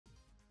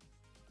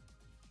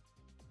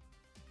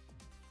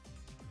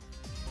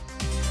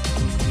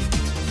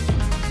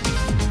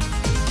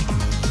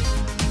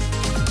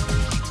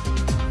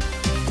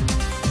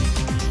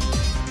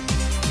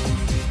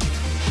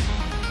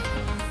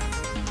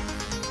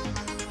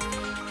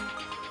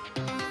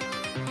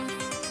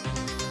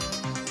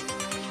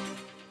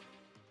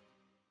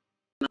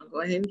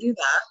go ahead and do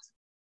that.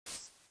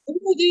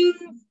 We'll do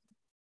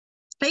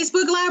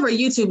Facebook Live or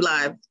YouTube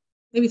Live?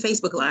 Maybe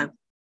Facebook Live.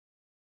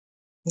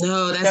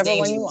 No, that's Whichever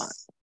dangerous. one you want.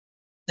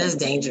 That's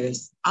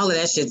dangerous. All of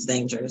that shit's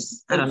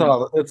dangerous. I don't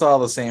know. It's all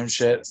the same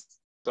shit. It's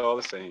all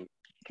the same.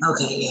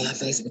 Okay, yeah,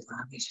 Facebook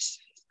Live.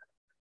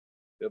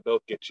 They'll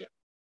both get you.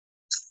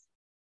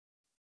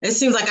 It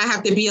seems like I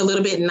have to be a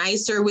little bit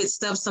nicer with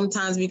stuff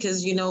sometimes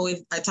because, you know, if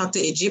I talk to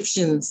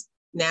Egyptians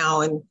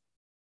now and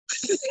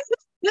it's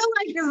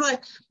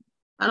like,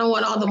 I don't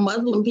want all the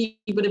Muslim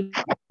people to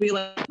be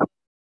like,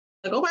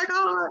 oh my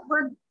God,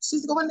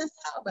 she's going to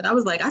hell. But I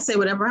was like, I say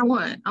whatever I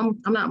want. I'm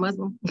not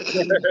Muslim.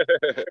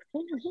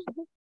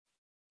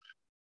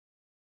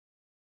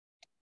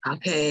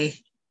 Okay.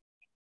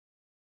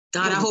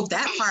 God, I hope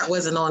that part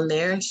wasn't on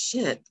there.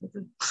 Shit.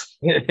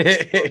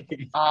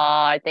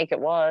 I think it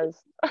was.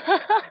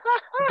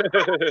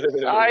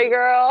 Sorry,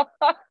 girl.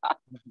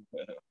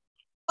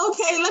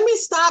 Okay, let me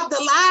stop the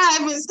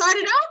live and start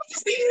it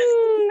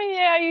over.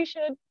 Yeah, you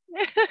should.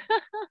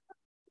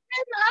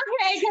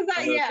 Okay, because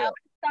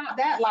stop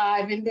that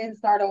live and then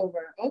start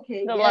over.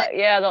 Okay.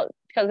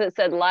 Because it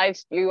said live.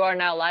 You are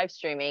now live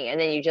streaming, and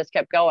then you just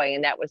kept going,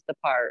 and that was the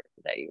part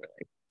that you were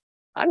like,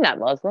 "I'm not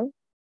Muslim."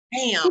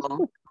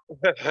 Damn.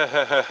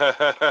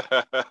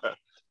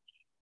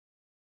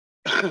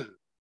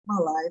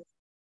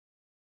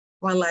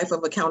 My life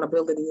of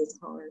accountability is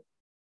hard.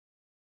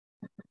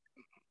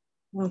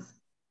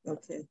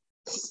 Okay.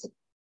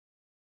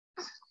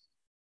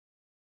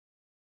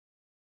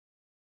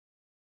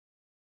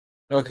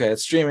 Okay,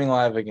 it's streaming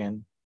live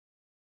again.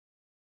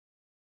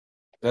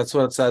 That's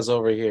what it says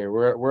over here.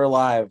 We're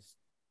live.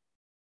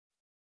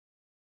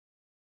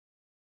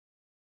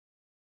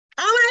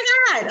 Oh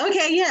my God.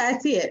 Okay, yeah, I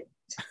see it.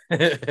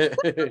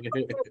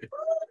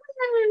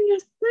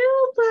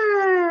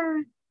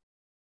 Super.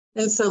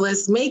 And so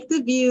let's make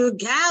the view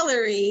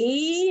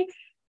gallery.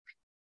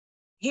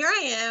 Here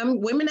I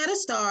am, Women at a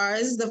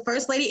Stars, the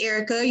First Lady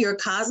Erika, your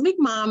cosmic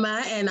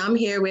mama, and I'm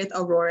here with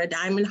Aurora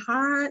Diamond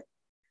Heart.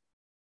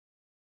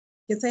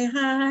 You say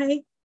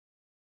hi.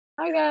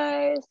 Hi,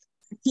 guys.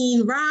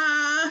 Teen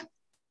Ra,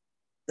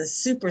 the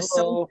Super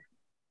Soul,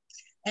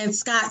 and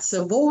Scott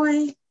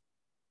Savoy.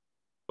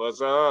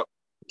 What's up?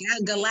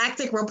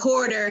 Galactic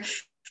Reporter.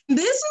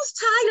 This is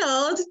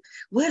titled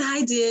What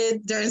I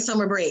Did During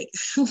Summer Break.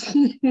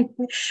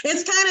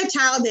 It's kind of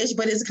childish,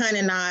 but it's kind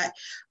of not.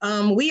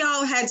 We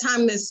all had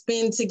time to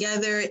spend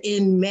together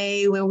in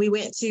May when we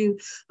went to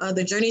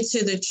the Journey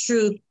to the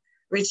Truth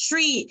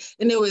retreat,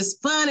 and it was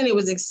fun and it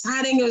was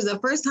exciting. It was the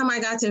first time I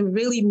got to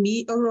really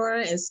meet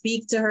Aurora and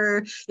speak to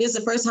her. It's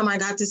the first time I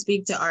got to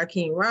speak to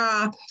Arkheim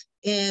Ra,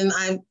 and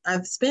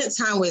I've spent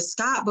time with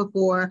Scott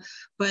before,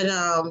 but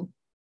I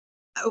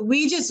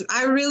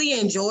really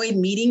enjoyed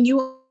meeting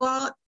you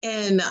all.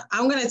 And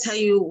I'm going to tell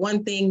you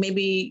one thing,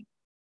 maybe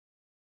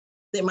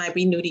that might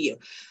be new to you.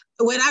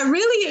 What I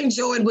really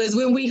enjoyed was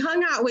when we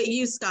hung out with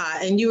you,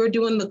 Scott, and you were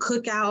doing the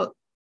cookout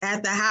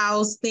at the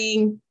house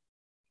thing.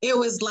 It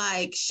was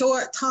like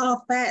short,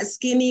 tall, fat,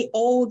 skinny,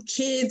 old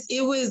kids.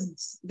 It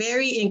was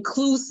very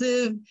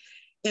inclusive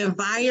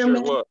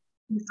environment. Sure,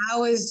 I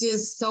was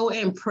just so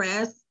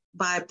impressed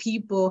by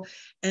people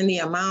and the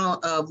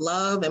amount of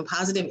love and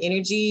positive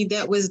energy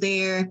that was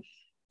there.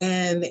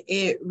 And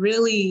it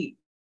really,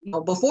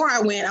 before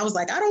I went, I was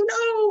like, I don't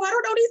know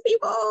these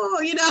people,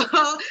 I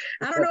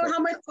don't know how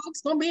much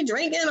folks gonna be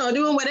drinking or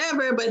doing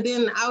whatever. But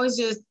then I was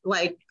just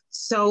like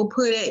so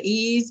put at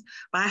ease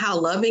by how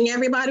loving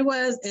everybody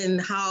was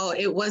and how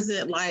it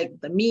wasn't like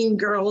the mean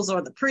girls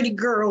or the pretty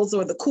girls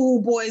or the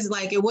cool boys.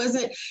 Like it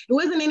wasn't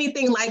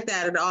anything like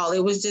that at all.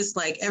 It was just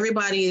like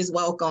everybody is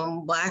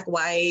welcome, black,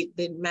 white,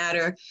 didn't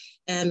matter.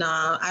 And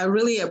I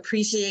really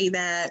appreciate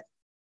that.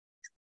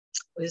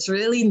 It was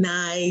really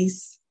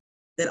nice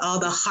that all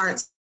the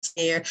hearts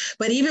there.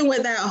 But even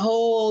with that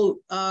whole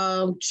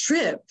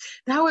trip,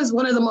 that was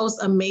one of the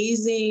most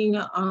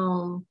amazing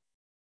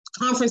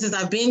conferences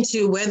I've been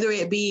to, whether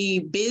it be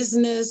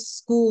business,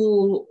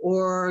 school,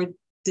 or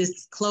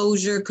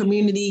disclosure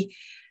community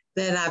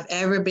that I've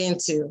ever been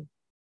to.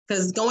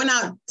 Because going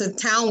out to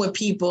town with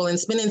people and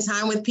spending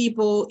time with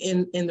people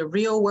in the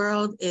real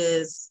world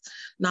is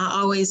not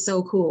always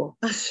so cool.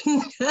 Because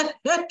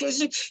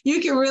you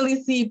can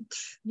really see,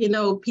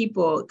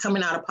 people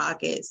coming out of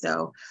pocket.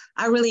 So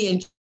I really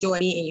enjoy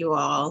meeting you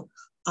all.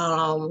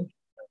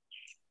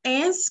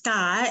 And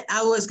Scott,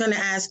 I was going to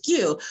ask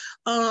you,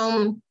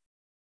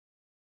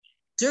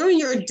 during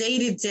your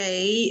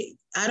day-to-day,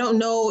 I don't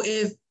know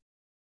if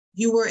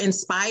you were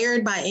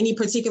inspired by any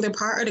particular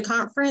part of the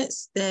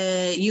conference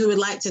that you would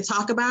like to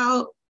talk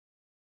about?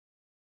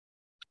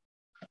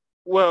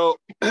 Well,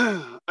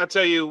 I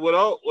tell you, what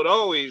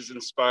always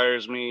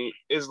inspires me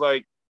is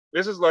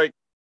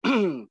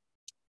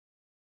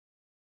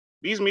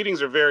these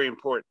meetings are very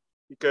important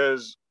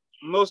because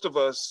most of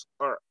us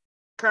are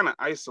kind of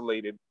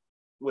isolated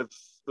with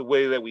the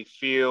way that we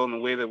feel and the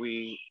way that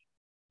we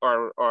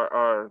are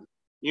our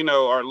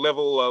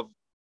level of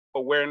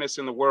awareness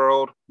in the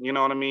world. You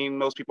know what I mean?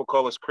 Most people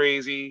call us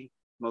crazy.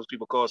 Most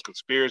people call us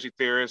conspiracy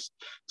theorists,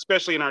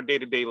 especially in our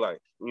day-to-day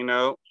life, you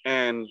know?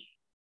 And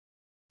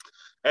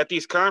at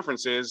these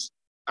conferences,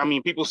 I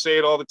mean, people say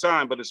it all the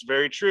time, but it's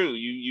very true.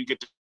 You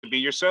get to be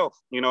yourself.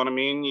 You know what I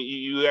mean?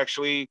 You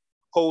actually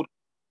hold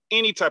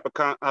any type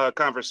of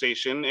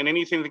conversation, and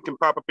anything that can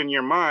pop up in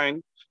your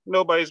mind,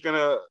 nobody's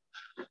gonna,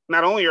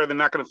 not only are they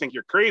not gonna think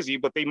you're crazy,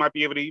 but they might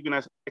be able to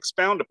even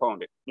expound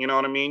upon it. You know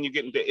what I mean? You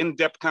get into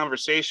in-depth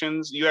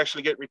conversations, you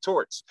actually get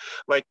retorts.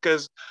 Like,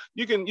 cause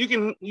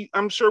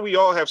I'm sure we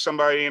all have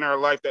somebody in our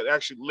life that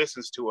actually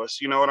listens to us,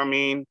 you know what I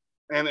mean?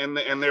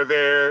 And they're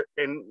there,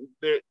 and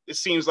it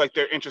seems like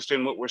they're interested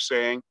in what we're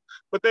saying,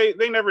 but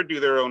they never do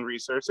their own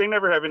research. They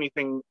never have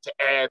anything to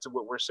add to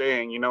what we're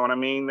saying. You know what I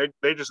mean?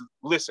 They just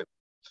listen.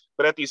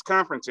 But at these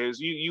conferences,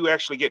 you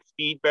actually get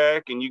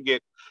feedback, and you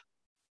get,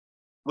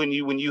 when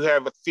you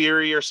have a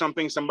theory or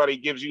something, somebody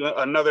gives you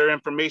another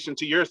information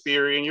to your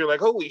theory, and you're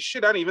like, holy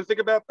shit, I didn't even think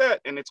about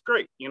that, and it's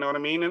great. You know what I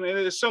mean? And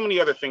there's so many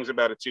other things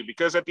about it too,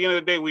 because at the end of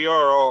the day, we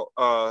are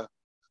all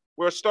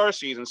we're a star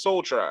season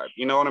soul tribe.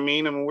 You know what I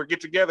mean? And when we get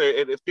together,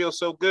 it feels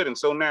so good and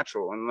so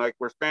natural, and like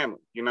we're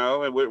family. You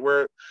know, and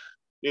we're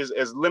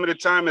as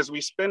limited time as we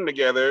spend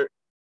together.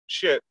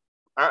 Shit,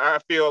 I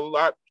feel a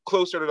lot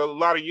closer to a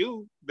lot of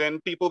you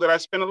than people that I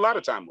spend a lot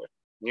of time with,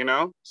 you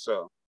know?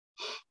 So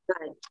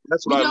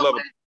that's what I love.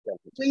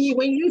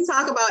 When you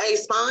talk about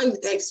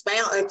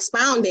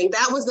expounding,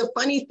 that was the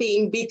funny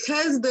thing,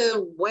 because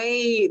the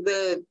way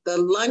the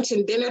lunch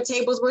and dinner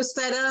tables were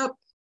set up.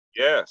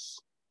 Yes.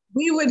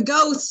 We would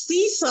go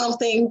see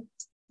something,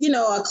 you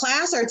know, a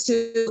class or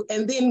two,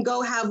 and then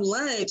go have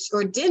lunch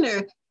or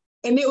dinner.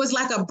 And it was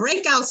like a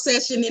breakout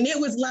session, and it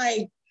was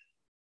like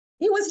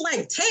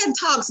TED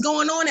Talks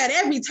going on at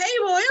every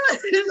table. It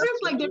was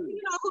just like, depending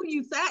on who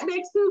you sat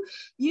next to,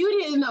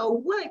 you didn't know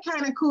what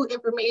kind of cool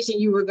information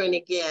you were going to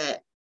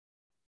get.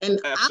 And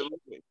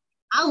absolutely,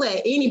 I'll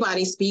let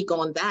anybody speak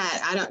on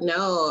that. I don't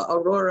know,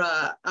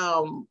 Aurora,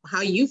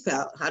 how you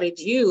felt. How did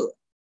you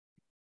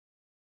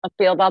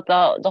feel about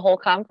the whole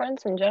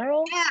conference in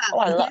general? Yeah.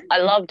 Oh, I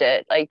loved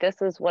it. Like, this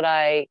is what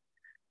I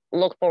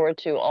look forward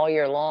to all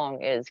year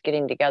long, is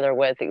getting together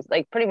with,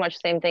 like, pretty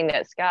much same thing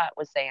that Scott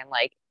was saying.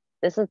 Like,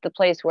 this is the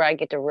place where I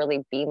get to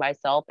really be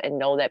myself and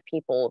know that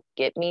people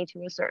get me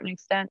to a certain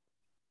extent,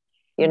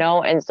 you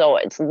know? And so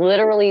it's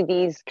literally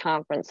these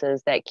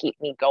conferences that keep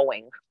me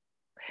going,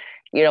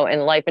 you know,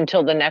 in life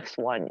until the next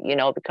one, you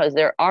know, because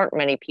there aren't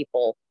many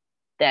people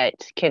that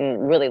can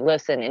really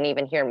listen and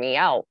even hear me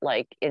out,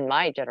 like in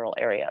my general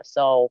area.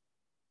 So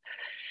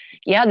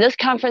yeah, this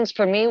conference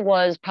for me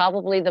was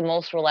probably the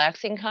most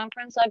relaxing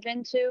conference I've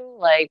been to.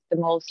 Like, the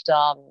most,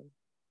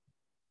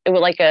 it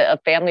was like a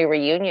family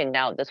reunion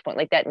now at this point.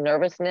 Like, that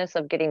nervousness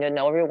of getting to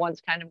know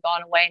everyone's kind of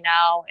gone away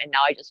now. And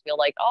now I just feel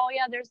like, oh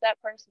yeah, there's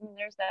that person,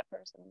 there's that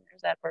person,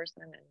 there's that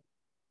person. And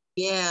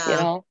Yeah. you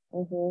know?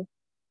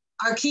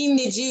 Mm-hmm. Arkheim,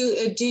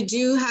 did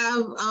you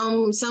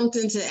have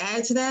something to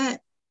add to that?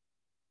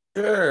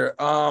 Sure.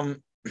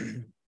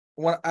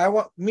 When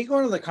me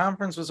going to the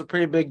conference was a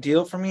pretty big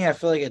deal for me. I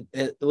feel like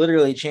it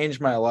literally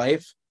changed my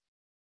life.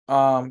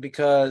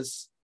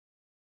 Because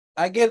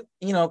I get,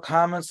 you know,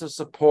 comments of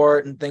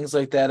support and things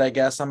like that, I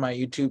guess, on my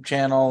YouTube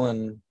channel,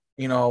 and,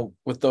 you know,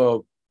 with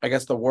the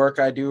work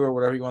I do, or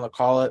whatever you want to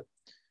call it.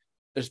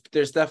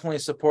 There's definitely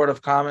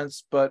supportive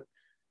comments, but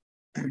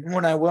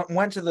when I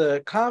went to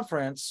the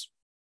conference,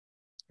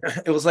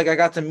 it was like I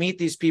got to meet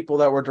these people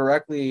that were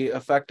directly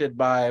affected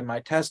by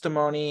my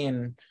testimony,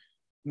 and,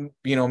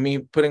 you know, me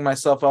putting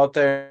myself out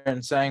there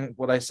and saying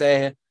what I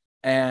say.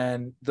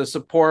 And the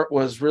support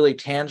was really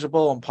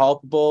tangible and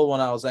palpable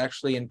when I was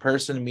actually in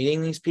person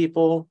meeting these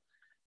people.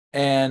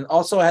 And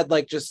also I had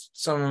like just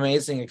some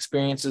amazing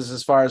experiences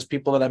as far as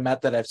people that I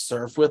met that I've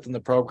served with in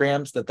the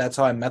programs, that's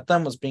how I met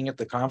them, was being at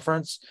the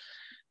conference.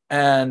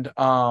 And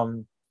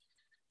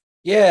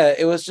yeah,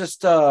 it was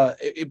just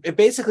it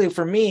basically,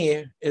 for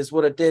me, is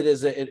what it did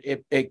is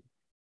it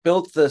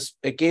built this,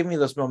 it gave me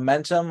this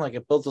momentum, like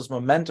it built this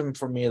momentum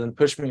for me, and then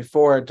pushed me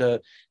forward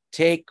to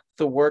take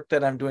the work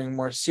that I'm doing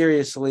more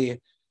seriously.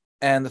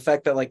 And the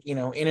fact that, like, you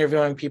know,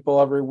 interviewing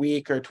people every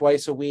week or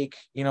twice a week,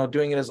 you know,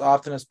 doing it as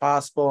often as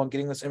possible and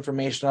getting this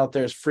information out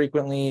there as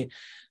frequently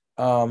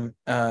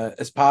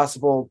as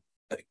possible,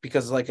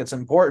 because, like, it's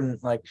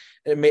important. Like,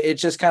 it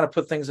just kind of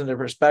put things into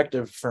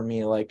perspective for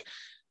me, like,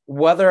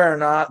 whether or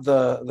not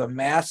the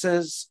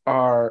masses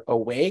are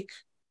awake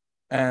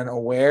and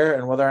aware,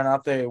 and whether or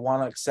not they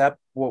want to accept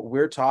what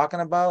we're talking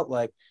about,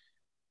 like,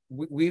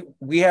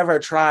 we have our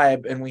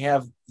tribe, and we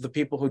have the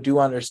people who do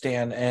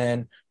understand,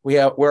 and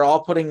we're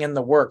all putting in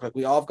the work. Like,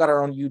 we all got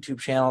our own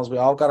YouTube channels, we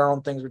all got our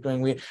own things we're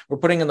doing. We're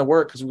putting in the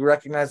work because we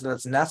recognize that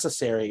it's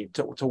necessary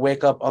to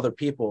wake up other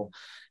people.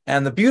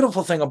 And the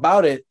beautiful thing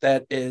about it,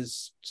 that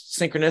is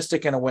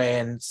synchronistic in a way,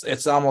 and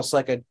it's almost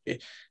like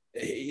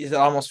it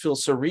almost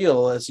feels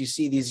surreal, as you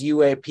see these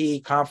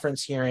UAP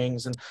conference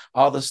hearings and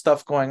all this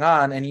stuff going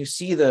on, and you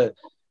see the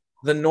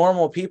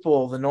normal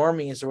people, the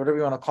normies, or whatever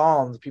you want to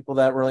call them, the people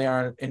that really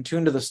aren't in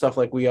tune to the stuff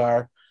like we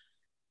are,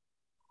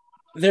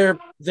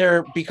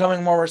 they're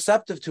becoming more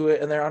receptive to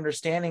it, and they're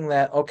understanding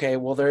that, okay,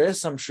 well, there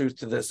is some truth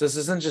to this. This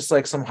isn't just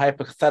like some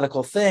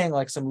hypothetical thing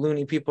like some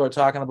loony people are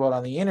talking about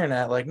on the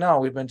internet. Like, no,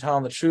 we've been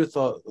telling the truth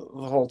the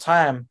whole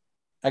time.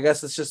 I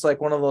guess it's just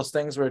like one of those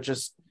things where it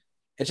just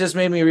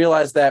made me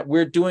realize that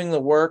we're doing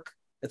the work.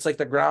 It's like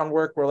the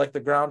groundwork. We're like the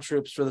ground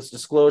troops for this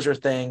disclosure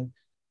thing.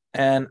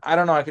 And I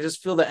don't know, I could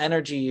just feel the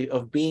energy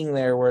of being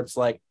there, where it's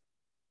like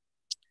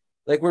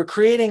we're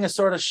creating a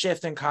sort of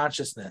shift in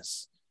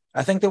consciousness.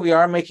 I think that we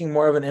are making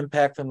more of an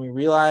impact than we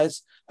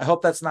realize. I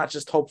hope that's not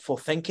just hopeful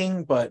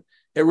thinking, but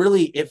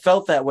it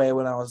felt that way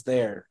when I was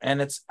there.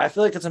 And I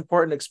feel like it's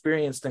important to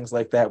experience things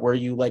like that, where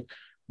you like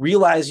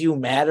realize you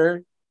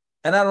matter.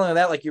 And not only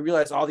that, like you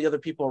realize all the other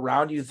people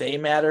around you, they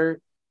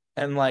matter.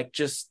 And like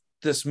just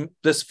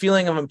this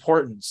feeling of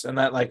importance, and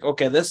that like,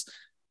 okay, this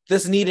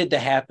needed to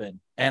happen.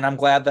 And I'm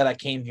glad that I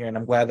came here, and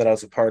I'm glad that I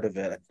was a part of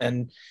it.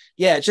 And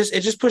yeah, it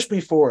just pushed me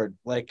forward.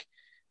 Like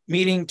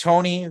meeting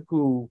Tony,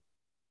 who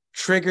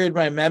triggered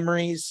my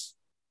memories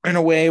in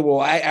a way. Well,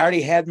 I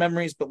already had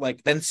memories, but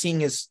like then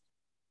seeing his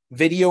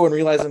video and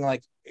realizing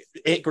like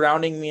it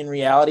grounding me in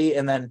reality,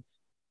 and then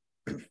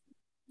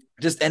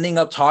just ending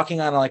up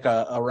talking on like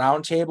a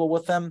round table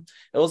with them,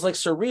 it was like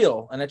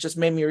surreal. And it just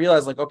made me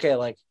realize like, okay,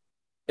 like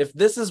if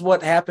this is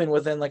what happened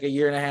within like a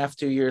year and a half,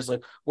 2 years,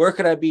 like where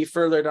could I be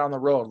further down the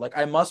road? Like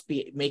I must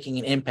be making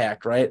an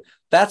impact, right?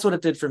 That's what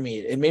it did for me.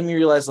 It made me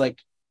realize like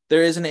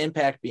there is an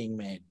impact being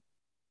made.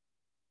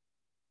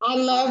 I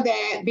love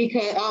that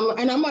because,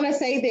 and I'm going to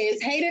say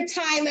this. Hey to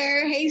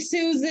Tyler, hey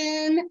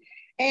Susan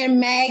and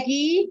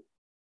Maggie.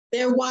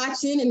 They're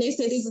watching and they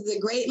said this is a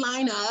great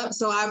lineup.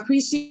 So I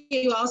appreciate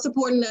you all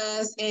supporting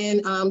us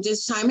and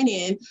just chiming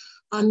in.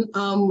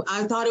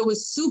 I thought it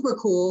was super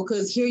cool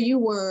because here you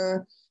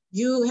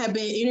have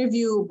been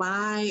interviewed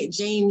by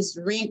James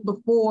Rink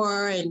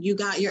before, and you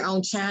got your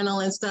own channel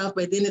and stuff.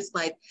 But then it's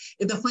like,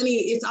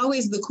 it's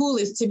always the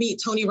coolest to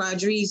meet Tony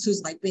Rodriguez,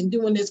 who's like been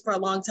doing this for a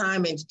long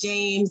time, and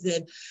James,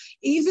 and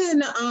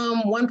even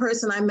one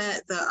person I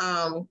met,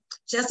 the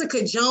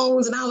Jessica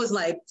Jones, and I was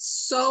like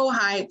so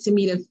hyped to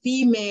meet a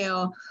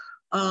female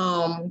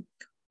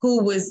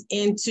who was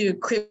into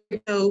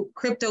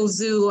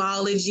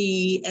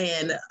cryptozoology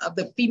and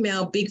the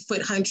female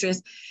Bigfoot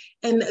huntress.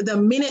 And the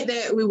minute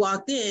that we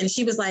walked in,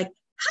 she was like,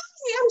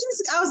 "Hi, I'm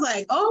Jessica." I was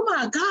like, "Oh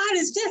my God,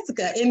 it's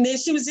Jessica!" And then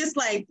she was just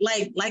like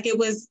it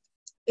was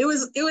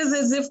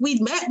as if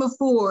we'd met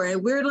before.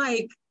 And we're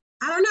like,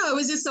 I don't know, it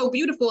was just so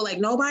beautiful. Like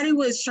nobody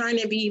was trying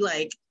to be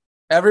like.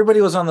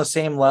 Everybody was on the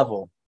same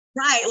level.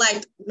 Right,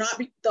 like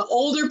not the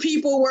older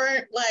people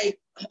weren't like,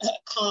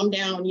 calm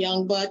down,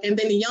 young buck, and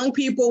then the young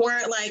people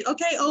weren't like,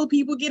 okay, old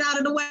people get out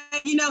of the way.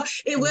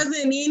 It wasn't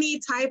any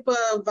type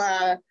of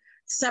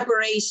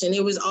separation.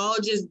 It was all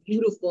just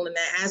beautiful in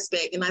that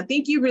aspect. And I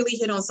think you really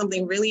hit on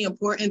something really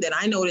important that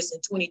I noticed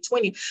in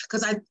 2020,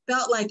 because I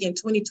felt like in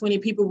 2020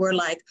 people were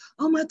like,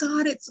 oh my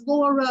God, it's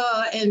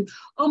Laura, and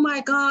oh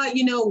my God,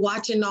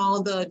 watching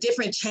all the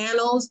different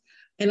channels.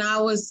 And I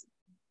was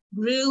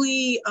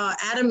really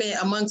adamant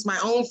amongst my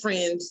own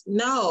friends,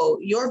 no,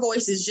 your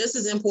voice is just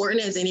as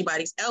important as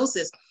anybody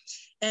else's.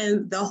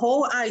 And the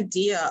whole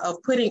idea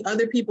of putting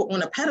other people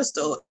on a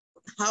pedestal,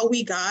 how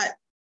we got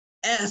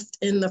effed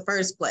in the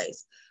first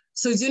place.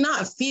 So do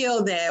not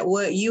feel that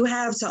what you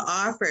have to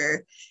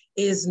offer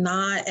is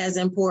not as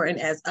important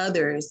as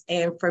others.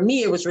 And for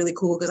me, it was really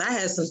cool because I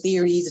had some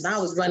theories and I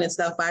was running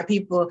stuff by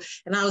people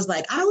and I was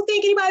like, I don't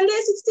think anybody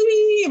listens to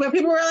me, but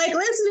people were like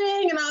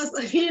listening. And I was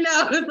like,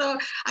 so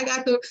I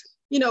got to,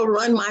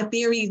 run my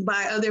theories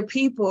by other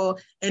people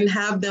and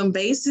have them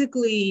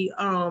basically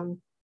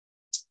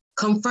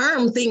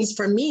confirm things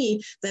for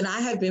me that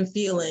I have been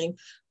feeling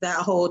that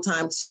whole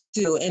time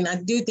too. And I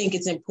do think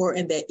it's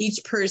important that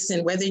each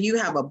person, whether you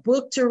have a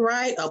book to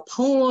write, a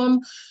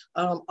poem,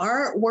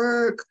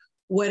 artwork,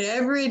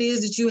 whatever it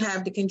is that you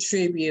have to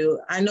contribute,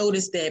 I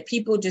noticed that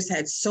people just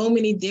had so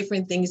many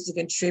different things to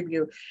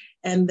contribute.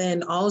 And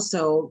then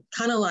also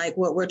kind of like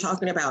what we're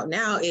talking about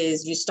now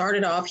is you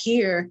started off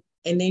here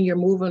and then you're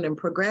moving and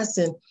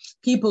progressing.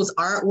 People's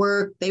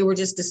artwork, they were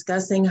just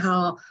discussing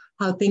how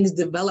things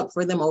develop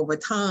for them over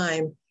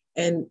time.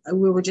 And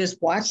we were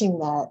just watching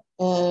that.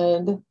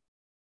 And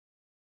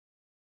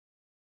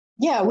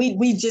yeah,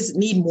 we just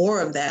need more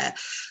of that.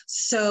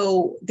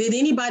 So did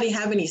anybody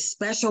have any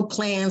special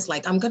plans?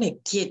 Like, I'm going to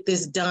get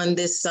this done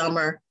this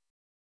summer.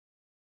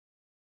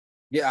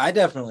 Yeah, I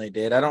definitely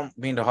did. I don't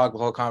mean to hog the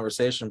whole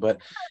conversation,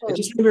 but it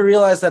just made me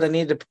realize that I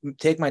need to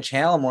take my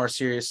channel more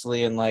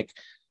seriously. And like,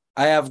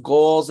 I have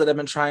goals that I've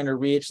been trying to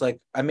reach. Like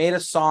I made a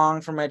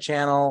song for my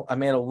channel. I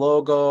made a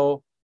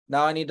logo.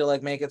 Now I need to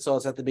like make it so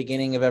it's at the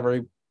beginning of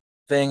everything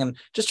and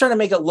just trying to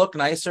make it look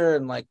nicer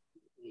and like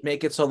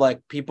make it so like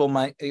people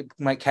might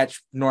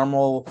catch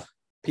normal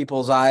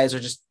people's eyes or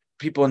just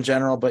people in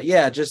general. But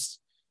yeah, just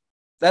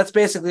that's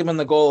basically been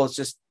the goal, is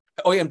just,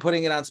 and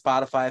putting it on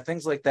Spotify,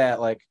 things like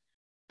that. Like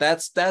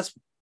that's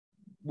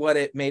what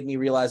it made me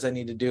realize I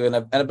need to do. And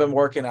I've been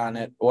working on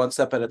it one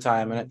step at a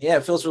time. And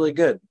it feels really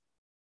good.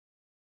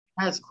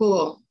 That's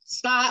cool.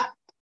 Scott.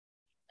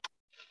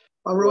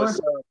 Aurora.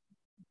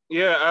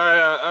 Yeah,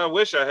 I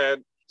wish I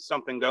had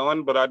something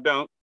going, but I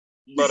don't.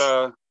 But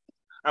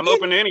I'm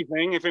open to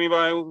anything. If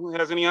anybody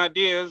has any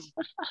ideas,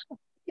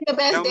 The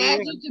best count me dad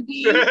in. you could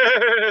be.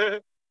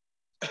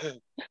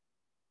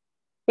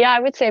 Yeah, I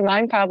would say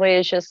mine probably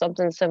is just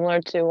something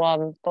similar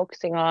to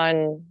focusing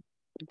on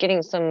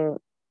getting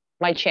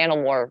my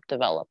channel more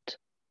developed.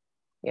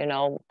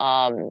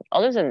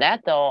 Other than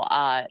that though,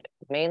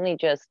 mainly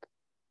just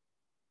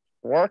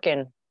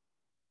working,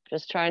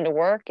 just trying to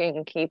work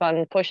and keep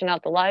on pushing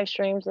out the live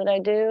streams that I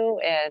do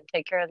and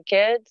take care of the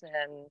kids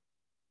and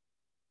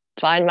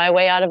find my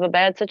way out of a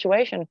bad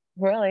situation,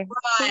 really.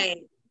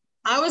 Right.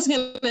 I was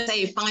going to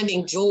say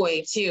finding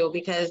joy too,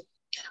 because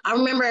I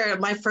remember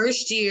my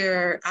first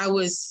year, I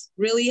was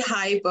really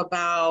hype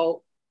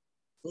about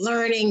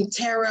learning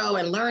tarot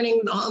and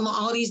learning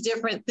all these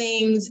different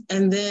things.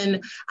 And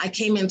then I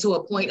came into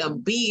a point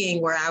of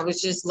being where I was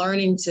just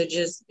learning to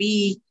just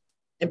be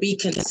and be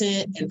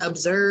content and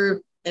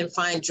observe and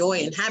find joy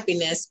and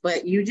happiness.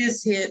 But you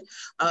just hit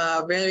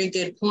a very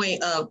good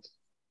point of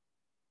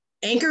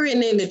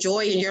anchoring in the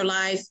joy in your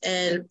life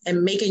and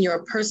making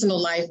your personal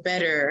life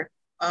better.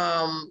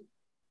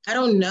 I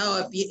don't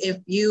know if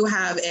you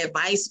have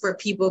advice for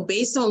people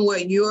based on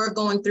what you're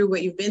going through,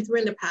 what you've been through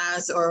in the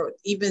past, or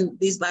even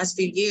these last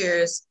few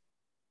years.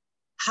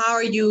 How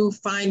are you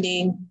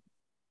finding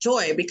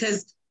joy?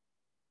 Because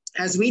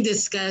as we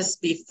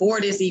discussed before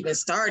this even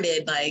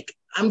started, like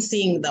I'm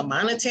seeing the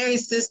monetary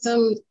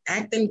system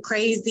acting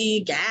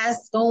crazy,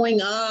 gas going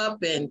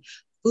up and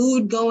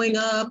food going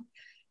up.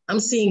 I'm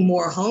seeing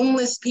more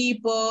homeless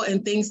people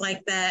and things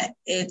like that.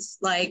 It's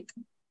like,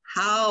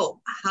 how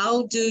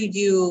do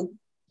you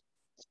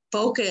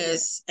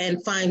focus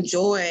and find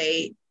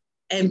joy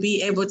and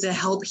be able to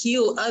help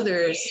heal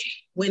others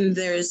when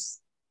there's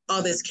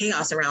all this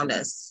chaos around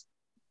us?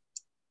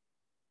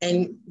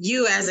 And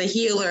you as a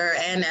healer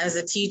and as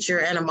a teacher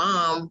and a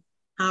mom,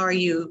 how are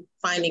you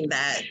finding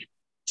that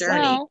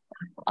journey?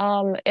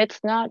 Well, it's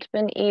not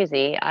been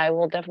easy. I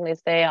will definitely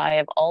say I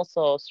have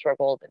also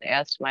struggled and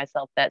asked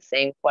myself that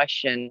same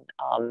question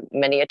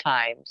many a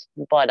times.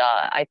 But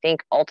I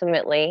think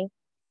ultimately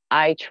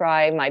I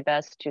try my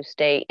best to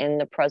stay in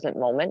the present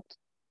moment.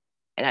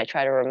 And I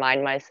try to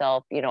remind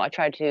myself, I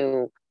try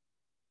to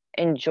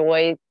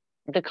enjoy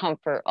the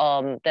comfort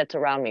that's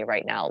around me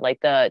right now. Like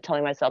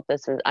telling myself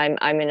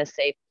I'm in a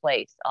safe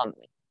place.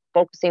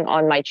 Focusing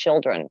on my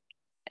children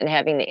and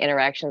having the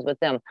interactions with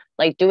them.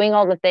 Like doing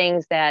all the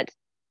things that,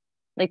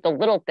 like the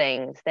little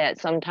things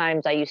that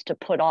sometimes I used to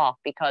put off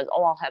because,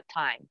 I'll have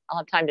time. I'll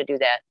have time to do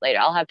that later.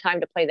 I'll have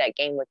time to play that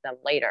game with them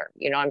later.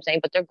 You know what I'm saying?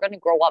 But they're going to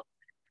grow up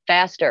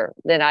faster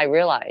than I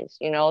realize,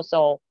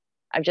 So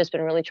I've just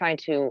been really trying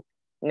to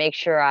make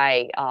sure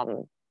I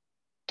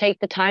take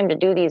the time to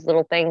do these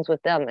little things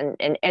with them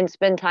and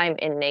spend time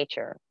in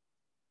nature,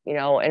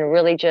 and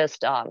really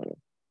just,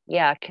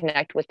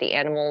 connect with the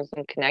animals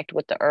and connect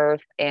with the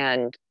earth.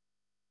 And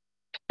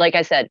like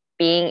I said,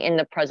 being in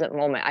the present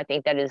moment, I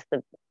think that is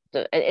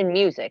in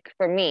music,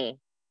 for me,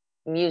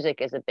 music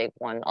is a big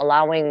one.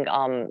 Allowing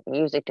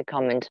music to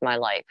come into my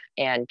life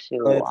and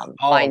to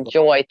find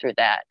joy through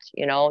that,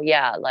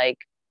 like,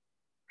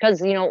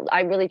 because,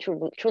 I really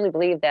truly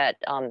believe that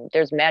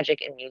there's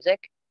magic in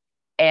music.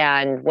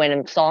 And when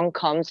a song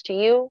comes to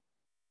you,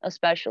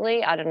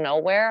 especially out of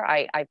nowhere,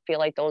 I feel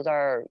like those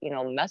are,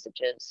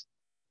 messages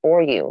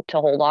for you to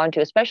hold on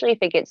to, especially if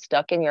it gets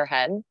stuck in your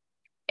head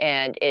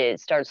and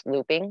it starts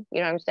looping. You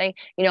know what I'm saying?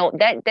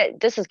 That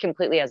this is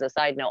completely as a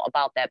side note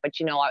about that. But,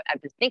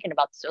 I've been thinking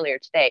about this earlier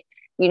today.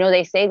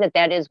 They say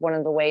that is one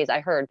of the ways.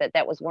 I heard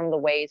that was one of the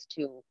ways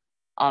to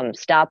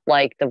stop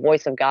like the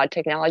voice of God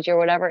technology or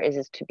whatever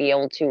is to be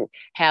able to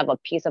have a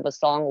piece of a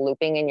song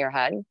looping in your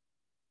head.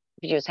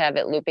 If you just have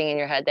it looping in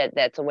your head,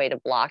 that's a way to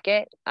block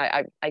it.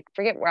 I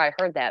forget where I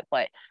heard that,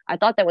 but I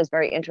thought that was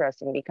very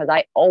interesting because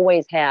I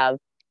always have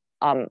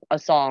a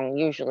song,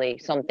 usually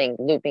something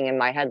looping in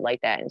my head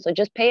like that. And so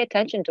just pay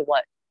attention to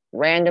what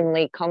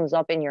randomly comes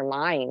up in your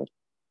mind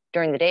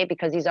during the day,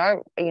 because these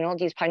are,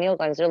 these pineal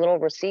glands, they're little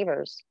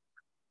receivers,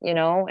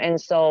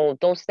 and so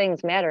those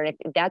things matter. And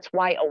that's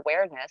why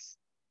awareness,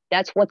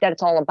 that's what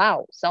that's all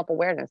about.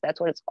 Self-awareness.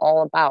 That's what it's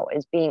all about,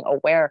 is being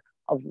aware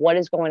of what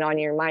is going on in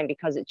your mind,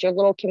 because it's your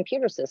little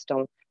computer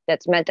system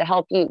that's meant to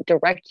help you,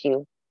 direct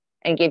you,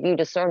 and give you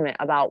discernment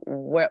about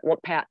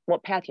what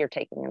path you're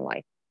taking in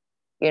life.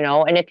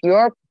 And if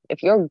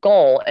your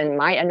goal,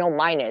 and I know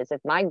mine is, if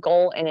my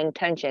goal and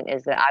intention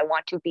is that I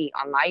want to be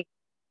on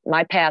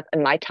my path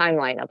and my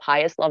timeline of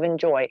highest love and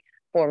joy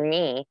for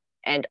me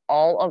and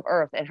all of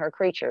Earth and her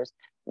creatures,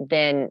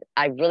 then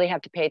I really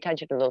have to pay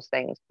attention to those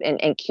things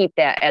and keep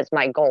that as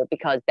my goal,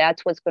 because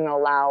that's what's going to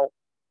allow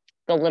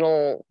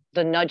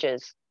the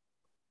nudges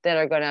that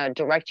are going to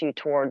direct you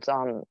towards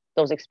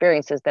those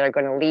experiences that are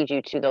going to lead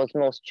you to those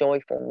most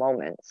joyful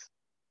moments.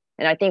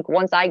 And I think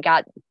once I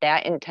got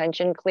that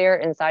intention clear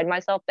inside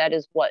myself, that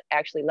is what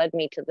actually led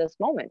me to this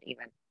moment,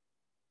 even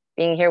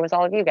being here with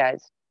all of you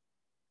guys.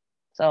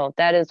 So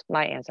that is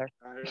my answer.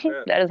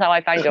 That is how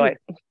I find joy.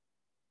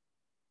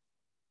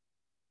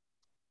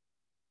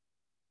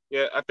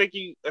 Yeah, I think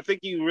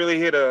you really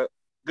hit a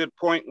good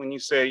point when you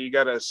say you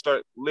got to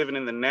start living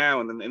in the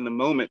now and in the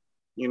moment,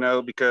 you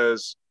know,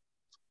 because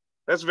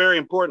that's very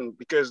important,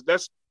 because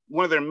that's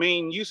one of their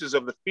main uses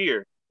of the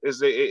fear is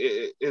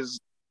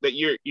that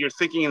you're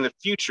thinking in the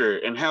future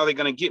and how they're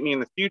going to get me in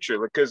the future.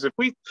 Because if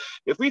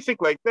we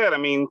think like that, I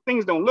mean,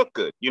 things don't look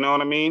good, you know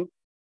what I mean?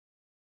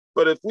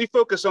 But if we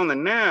focus on the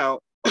now,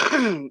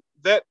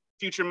 that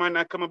future might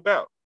not come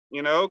about,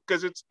 you know,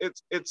 because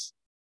it's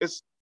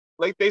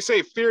like they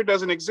say, fear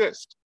doesn't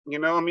exist. You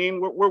know what I mean?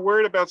 We're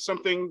worried about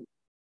something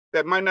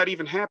that might not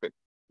even happen.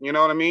 You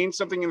know what I mean?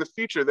 Something in the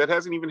future that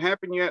hasn't even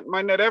happened yet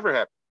might not ever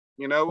happen.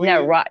 You know,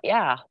 that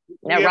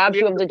robs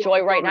you of the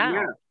joy right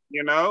now.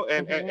 You know,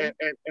 and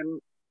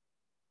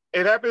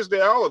it happens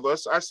to all of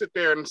us. I sit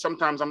there and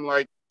sometimes I'm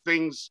like,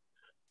 these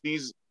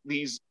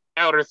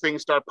outer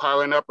things start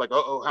piling up, like,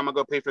 oh, how am I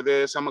gonna pay for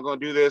this? How am I gonna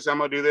do this? How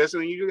am I gonna do this?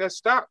 And then you gotta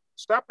stop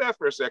that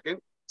for a second,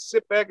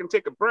 sit back and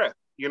take a breath.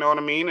 You know what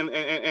I mean?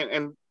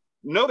 And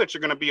know that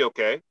you're gonna be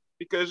okay,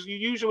 because you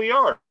usually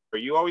are.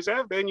 You always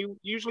have been. You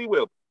usually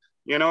will.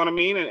 You know what I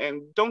mean?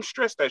 And don't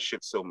stress that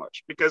shit so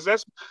much, because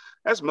that's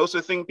most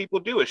of the thing people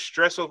do is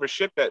stress over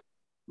shit that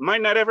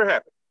might not ever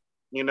happen.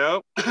 You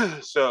know,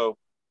 so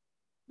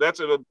that's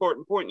an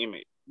important point you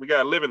made. We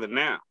gotta live in the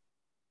now.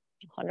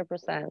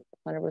 100%,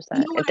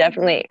 100%. It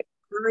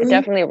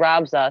definitely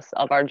robs us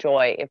of our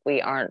joy if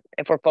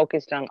we're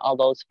focused on all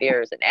those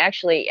fears. And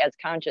actually, as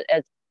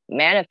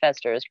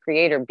manifestors,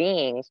 creator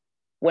beings,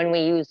 when we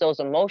use those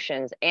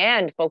emotions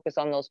and focus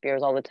on those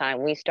fears all the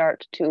time, we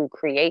start to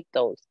create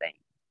those things.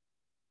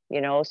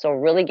 You know, so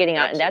really getting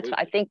out, and that's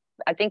I think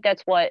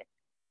that's what,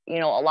 you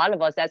know, a lot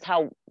of us, that's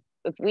how,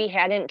 if we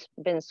hadn't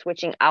been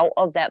switching out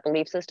of that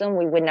belief system,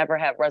 we would never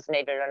have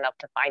resonated enough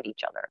to find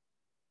each other.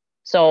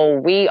 So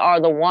we are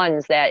the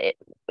ones that,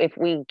 if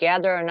we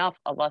gather enough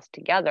of us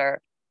together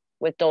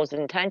with those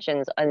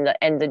intentions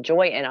and the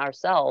joy in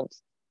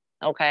ourselves,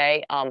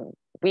 okay,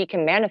 we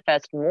can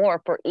manifest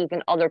more for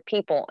even other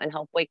people and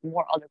help wake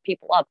more other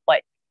people up.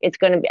 But it's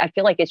going to be, I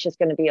feel like it's just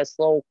going to be it's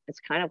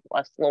kind of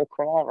a slow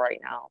crawl right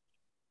now.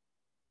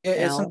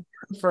 It's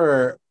important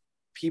for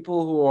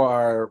people who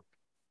are,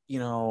 you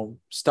know,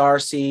 star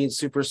seeds,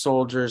 super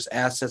soldiers,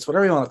 assets,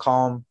 whatever you want to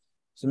call them.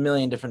 There's a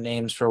million different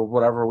names for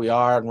whatever we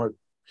are. And we're,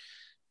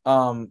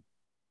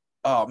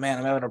 oh man,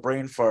 I'm having a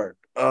brain fart.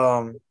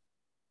 Oh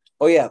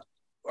yeah,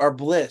 our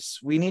bliss.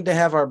 We need to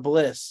have our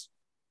bliss.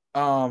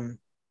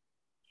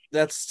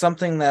 That's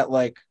something that,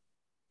 like,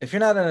 if you're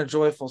not in a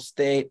joyful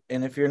state,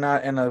 and if you're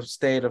not in a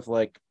state of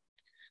like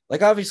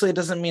obviously it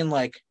doesn't mean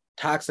like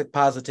toxic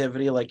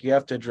positivity, like you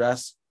have to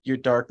address your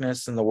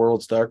darkness and the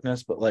world's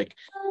darkness, but like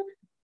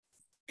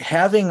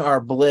having our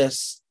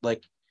bliss,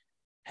 like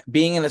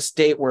being in a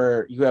state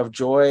where you have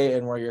joy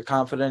and where you're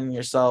confident in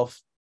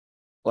yourself,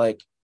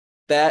 like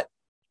that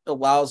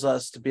allows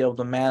us to be able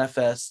to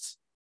manifest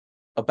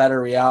a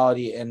better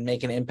reality and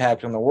make an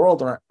impact on the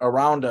world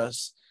around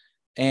us.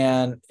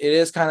 And it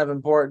is kind of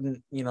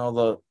important, you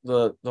know,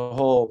 the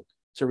whole,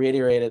 to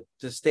reiterate it,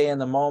 to stay in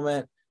the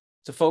moment,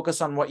 to focus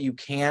on what you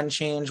can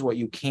change, what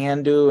you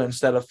can do,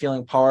 instead of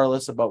feeling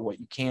powerless about what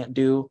you can't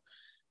do.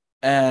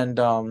 And,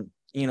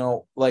 you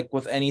know, like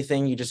with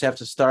anything, you just have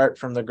to start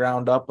from the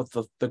ground up with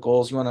the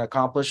goals you want to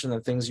accomplish and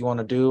the things you want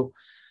to do.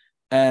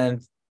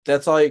 And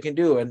that's all you can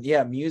do. And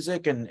yeah,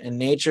 music and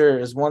nature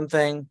is one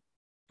thing.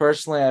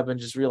 Personally, I've been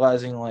just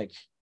realizing, like,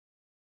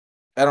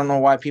 I don't know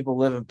why people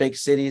live in big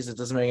cities. It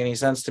doesn't make any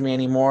sense to me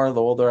anymore. The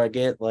older I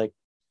get, like,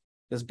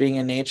 this being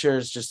in nature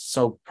is just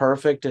so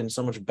perfect and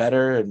so much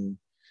better. And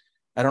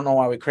I don't know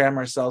why we cram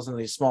ourselves into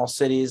these small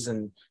cities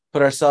and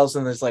put ourselves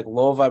in this like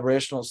low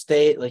vibrational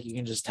state. Like, you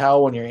can just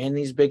tell when you're in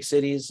these big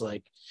cities,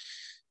 like,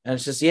 and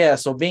it's just, yeah.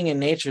 So being in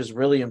nature is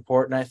really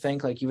important. I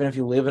think, like, even if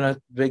you live in a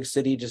big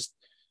city, just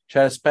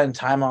try to spend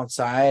time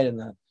outside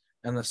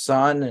in the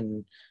sun,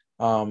 and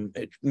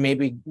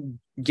maybe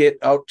get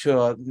out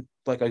to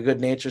a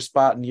good nature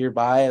spot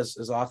nearby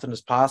as often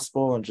as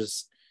possible. And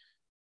just,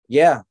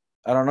 yeah,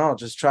 I don't know,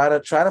 just try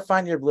to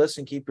find your bliss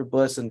and keep your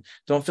bliss, and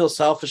don't feel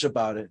selfish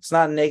about it. It's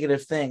not a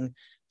negative thing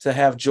to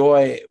have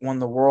joy when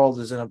the world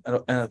is in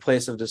a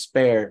place of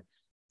despair.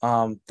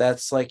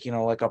 That's like, you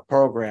know, like a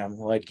program.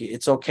 Like,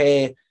 it's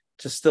okay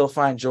to still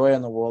find joy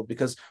in the world,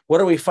 because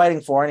what are we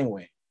fighting for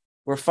anyway?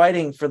 We're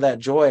fighting for that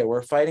joy.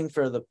 We're fighting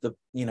for the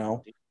you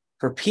know,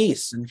 for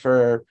peace and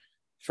for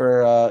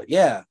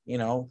yeah, you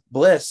know,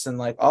 bliss and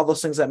like all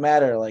those things that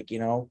matter, like, you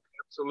know.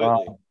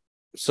 Absolutely.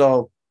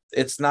 So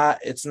it's not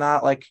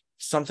like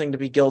something to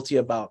be guilty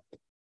about,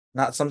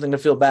 not something to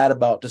feel bad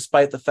about,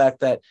 despite the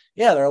fact that,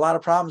 yeah, there are a lot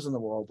of problems in the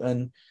world.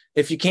 And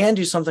if you can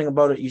do something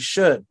about it, you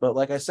should. But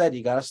like I said,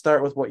 you got to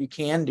start with what you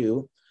can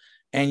do,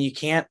 and you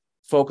can't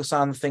focus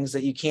on the things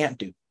that you can't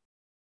do.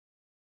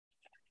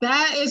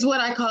 That is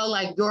what I call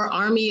like your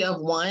army of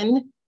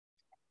one.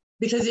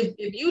 Because if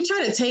you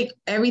try to take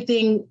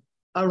everything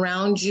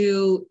around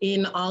you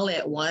in all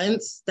at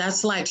once,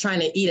 that's like trying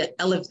to eat an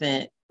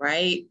elephant,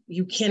 right?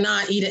 You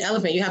cannot eat an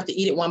elephant. You have to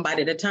eat it one bite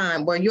at a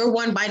time. Where your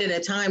one bite at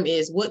a time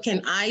is, what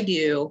can I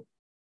do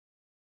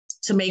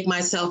to make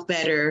myself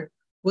better?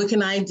 What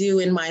can I do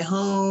in my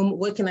home?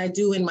 What can I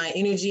do in my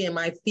energy, in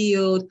my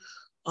field?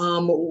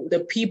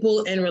 The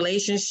people and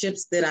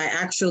relationships that I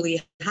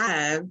actually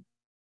have.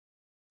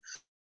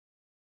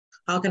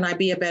 How can I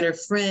be a better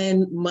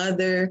friend,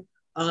 mother,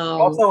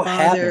 Also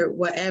father,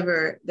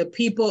 whatever? The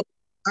people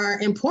are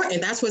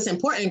important. That's what's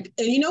important.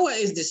 And you know what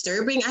is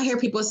disturbing? I hear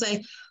people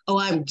say, oh,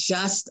 I'm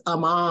just a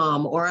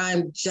mom, or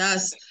I'm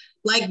just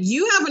like,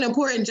 you have an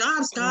important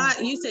job,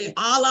 Scott. You say,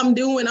 all I'm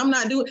doing, I'm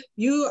not doing,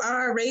 you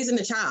are raising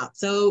a child.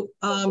 So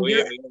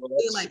you're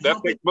like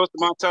that takes most of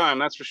my time,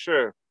 that's for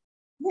sure.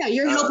 Yeah,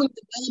 you're helping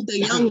develop the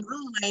young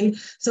mind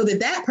so that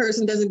that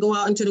person doesn't go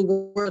out into the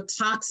world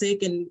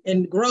toxic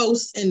and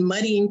gross and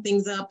muddying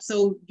things up.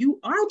 So you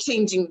are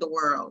changing the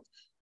world.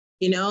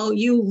 You know,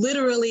 you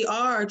literally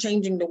are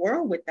changing the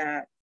world with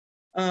that.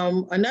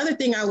 Another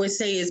thing I would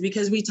say is,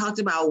 because we talked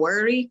about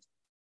worry,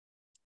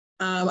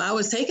 I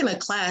was taking a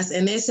class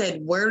and they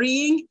said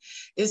worrying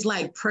is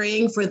like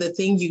praying for the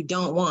thing you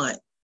don't want.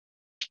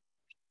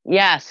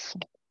 Yes.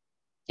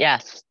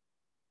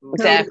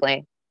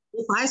 Exactly.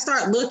 If I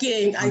start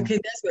looking, because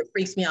that's what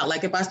freaks me out.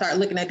 Like if I start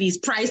looking at these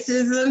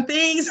prices and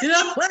things, you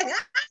know, like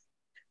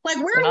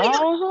where are we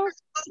going?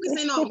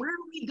 Focusing on where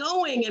are we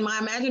going? And my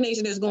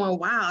imagination is going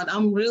wild.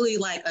 I'm really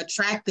like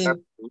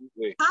attracting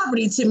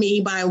poverty to me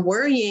by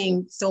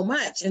worrying so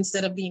much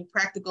instead of being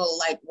practical,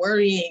 like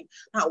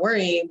not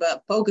worrying,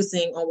 but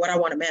focusing on what I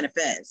want to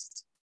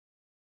manifest.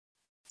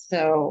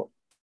 So,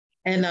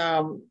 and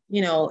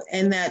you know,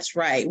 and that's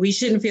right. We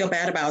shouldn't feel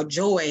bad about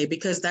joy,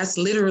 because that's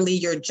literally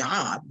your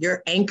job.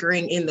 You're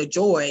anchoring in the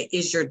joy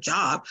is your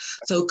job.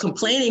 So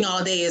complaining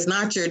all day is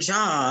not your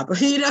job.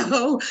 You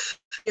know,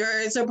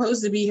 you're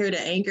supposed to be here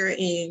to anchor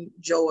in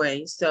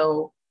joy.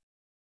 So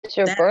it's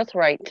your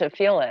birthright to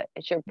feel it.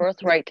 It's your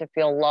birthright to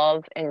feel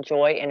love and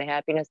joy and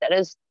happiness. That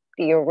is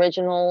the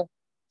original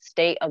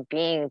state of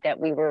being that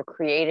we were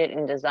created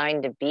and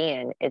designed to be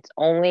in. It's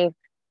only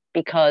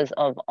because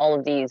of all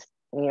of these,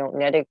 you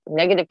know,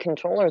 negative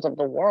controllers of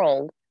the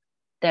world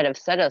that have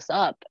set us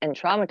up and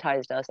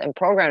traumatized us and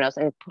programmed us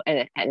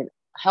and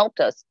helped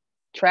us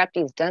trap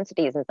these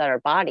densities inside our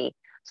body,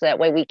 so that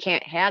way we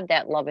can't have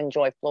that love and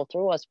joy flow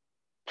through us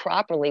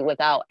properly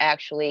without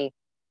actually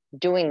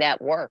doing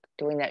that work,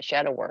 doing that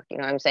shadow work. You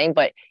know what I'm saying?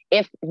 But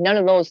if none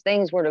of those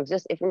things were to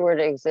exist, if we were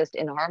to exist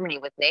in harmony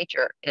with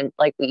nature and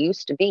like we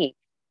used to be,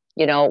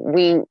 you know,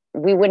 we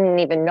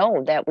wouldn't even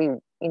know that we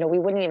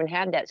wouldn't even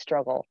have that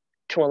struggle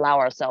to allow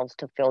ourselves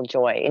to feel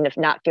joy, and if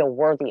not feel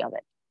worthy of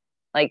it,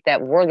 like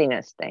that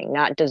worthiness thing,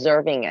 not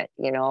deserving it,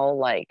 you know,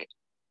 like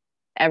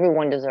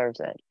everyone deserves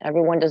it.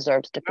 Everyone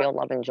deserves to feel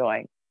love and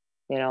joy,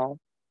 you know,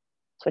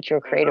 that's what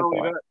you're created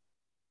for.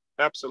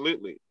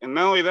 Absolutely. And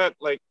not only that,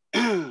 like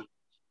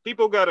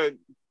people got to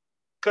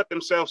cut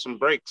themselves some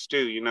breaks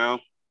too, you know,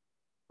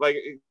 like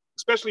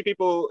especially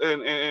people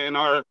in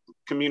our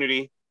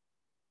community.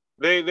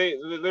 They're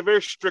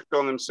very strict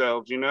on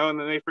themselves, you know, and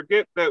then they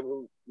forget that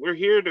we're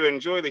here to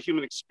enjoy the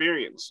human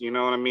experience. You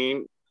know what I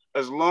mean?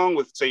 As long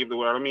with Save the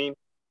World. I mean,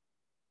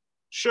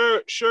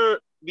 sure,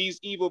 these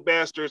evil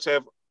bastards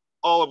have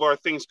all of our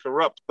things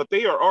corrupt, but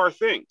they are our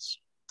things.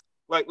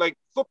 Like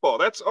football,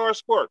 that's our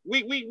sport.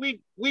 We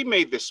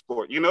made this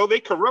sport. You know,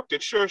 they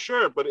corrupted,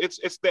 sure, but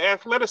it's the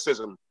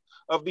athleticism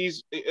of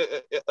these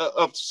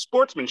of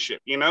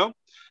sportsmanship. You know,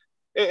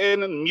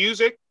 and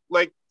music,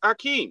 like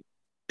Arkheim.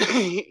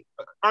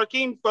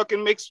 Arkheim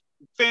fucking makes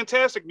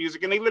fantastic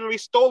music, and they literally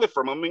stole it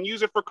from him and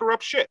use it for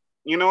corrupt shit.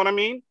 You know what I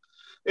mean?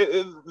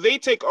 They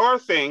take our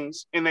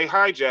things and they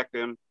hijack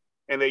them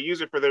and they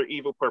use it for their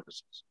evil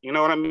purposes. You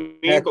know what I mean?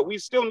 Yeah. But we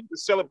still need to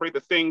celebrate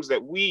the things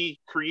that we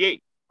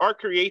create. Our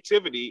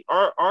creativity,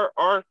 our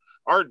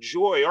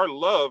joy, our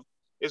love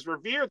is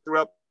revered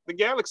throughout the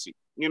galaxy.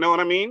 You know what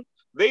I mean?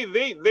 We have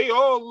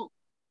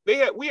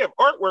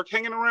artwork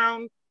hanging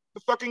around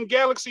the fucking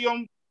galaxy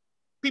on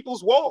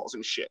people's walls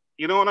and shit.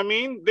 You know what I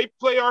mean? They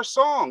play our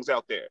songs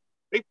out there.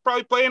 They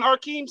probably playing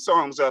Arkheim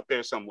songs out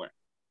there somewhere.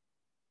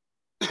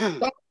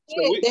 Numbers,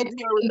 like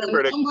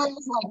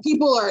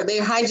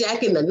they're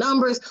hijacking the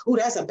numbers. Ooh,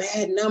 that's a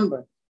bad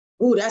number.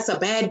 Ooh, that's a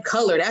bad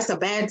color. That's a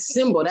bad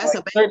symbol. That's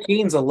a bad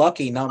 13's a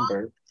lucky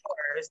number.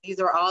 These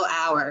are all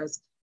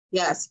ours.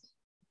 Yes.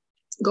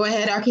 Go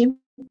ahead, Arkheim.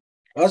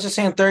 I was just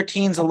saying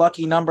 13's a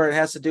lucky number. It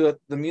has to do with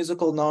the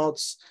musical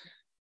notes.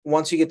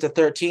 Once you get to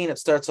 13, it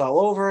starts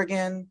all over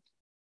again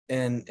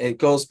and it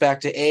goes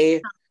back to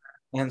A.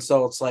 And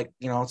so it's like,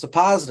 you know, it's a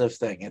positive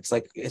thing. It's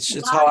like,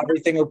 it's how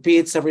everything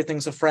repeats.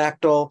 Everything's a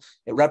fractal.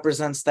 It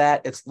represents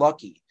that. It's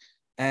lucky.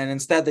 And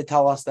instead they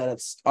tell us that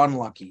it's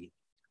unlucky.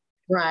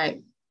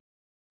 Right.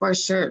 For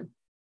sure.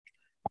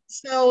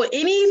 So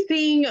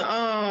anything,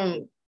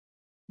 have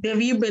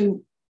you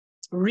been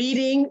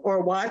reading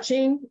or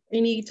watching?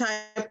 Any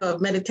type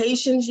of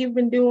meditations you've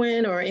been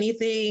doing, or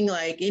anything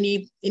like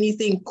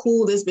anything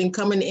cool that's been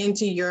coming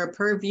into your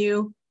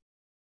purview?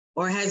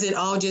 Or has it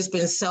all just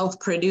been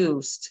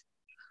self-produced?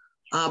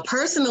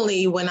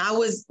 Personally, when I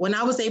was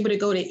able to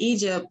go to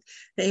Egypt,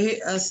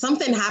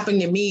 something happened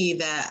to me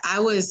that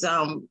I was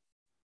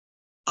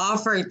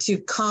offered to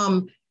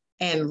come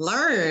and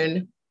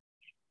learn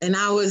and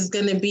I was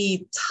going to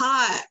be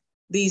taught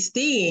these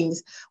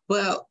things.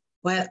 But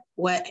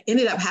what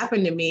ended up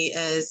happening to me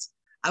is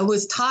I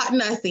was taught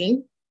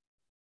nothing.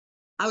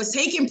 I was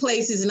taken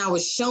places and I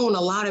was shown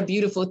a lot of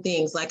beautiful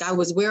things. Like I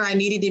was where I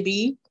needed to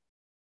be,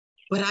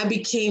 but I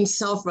became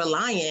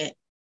self-reliant.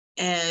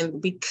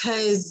 And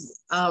because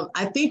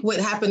I think what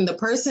happened, the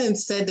person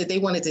said that they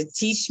wanted to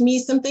teach me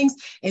some things.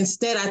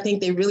 Instead, I think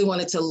they really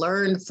wanted to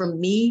learn from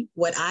me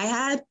what I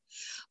had.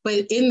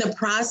 But in the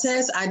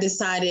process, I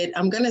decided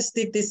I'm going to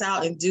stick this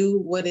out and do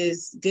what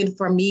is good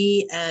for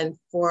me and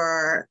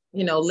for,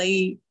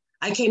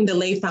 I came to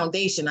lay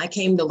foundation. I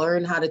came to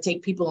learn how to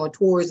take people on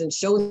tours and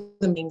show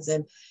them things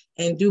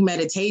and do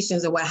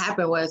meditations. And what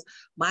happened was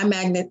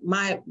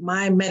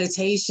my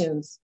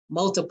meditations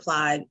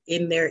multiplied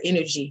in their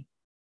energy.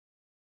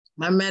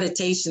 My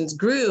meditations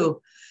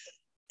grew,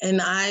 and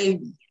I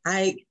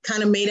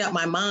kind of made up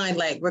my mind,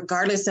 like,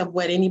 regardless of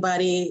what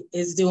anybody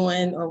is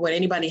doing or what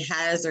anybody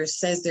has or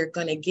says they're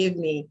going to give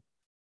me,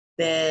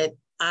 that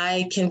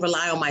I can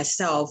rely on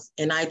myself,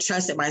 and I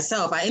trusted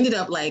myself. I ended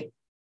up like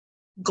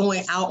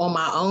going out on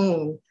my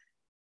own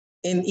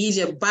in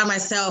Egypt by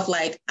myself.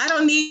 Like, I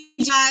don't need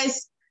you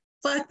guys.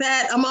 Fuck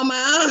that. I'm on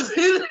my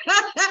own.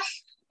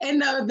 And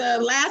the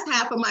last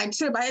half of my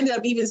trip, I ended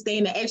up even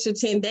staying an extra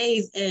 10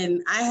 days,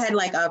 and I had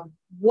like a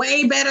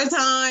way better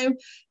time.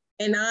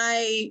 And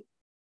I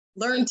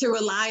learned to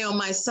rely on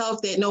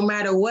myself, that no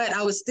matter what,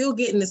 I was still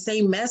getting the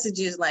same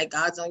messages, like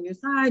God's on your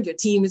side, your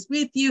team is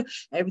with you,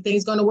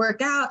 everything's going to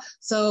work out.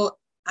 So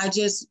I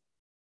just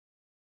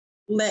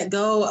let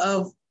go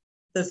of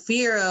the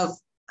fear of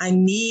I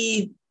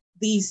need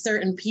these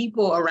certain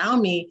people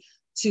around me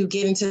to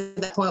get into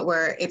the point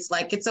where it's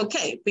like, it's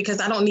okay, because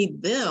I don't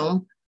need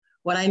them.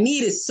 What I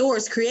need is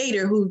source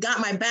creator who got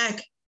my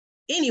back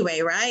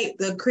anyway, right?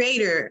 The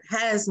creator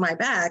has my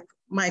back.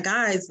 My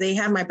guides, they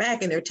have my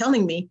back, and they're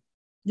telling me,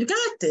 you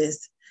got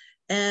this.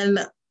 And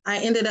I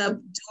ended up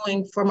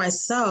doing for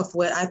myself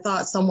what I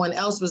thought someone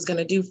else was going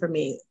to do for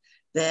me,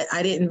 that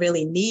I didn't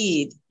really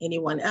need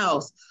anyone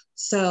else.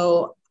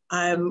 So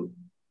I'm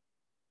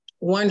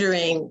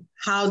wondering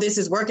how this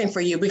is working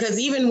for you, because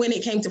even when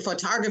it came to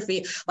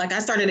photography, like I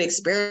started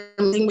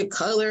experimenting with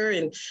color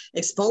and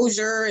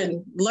exposure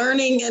and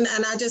learning, and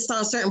I just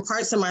saw certain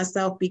parts of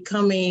myself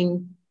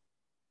becoming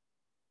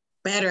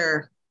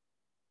better,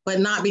 but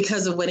not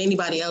because of what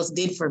anybody else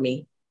did for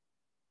me.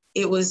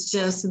 It was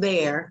just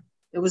there.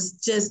 It was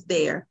just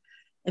there.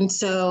 And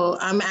so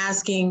I'm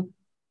asking,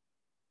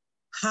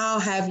 how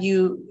have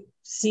you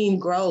seen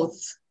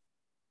growth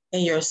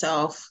in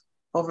yourself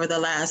over the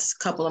last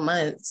couple of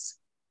months?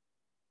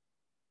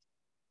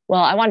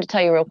 Well, I wanted to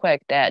tell you real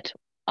quick that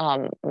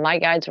my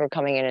guides were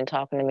coming in and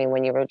talking to me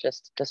when you were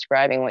just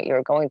describing what you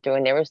were going through,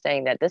 and they were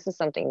saying that this is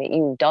something that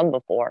you've done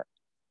before,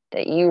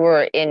 that you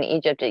were in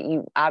Egypt, that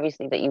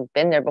you've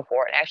been there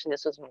before, and actually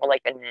this was more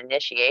like an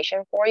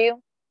initiation for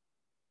you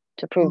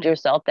to prove to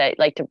yourself that,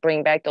 like, to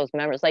bring back those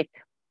memories. Like,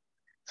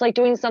 it's like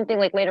doing something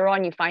like later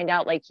on you find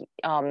out, like,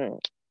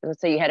 let's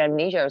say you had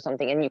amnesia or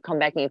something, and you come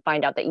back and you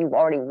find out that you've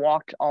already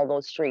walked all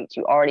those streets.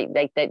 You already,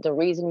 like, that the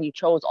reason you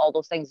chose all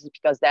those things is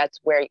because that's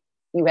where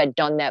you had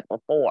done that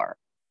before,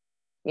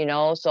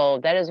 so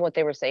that is what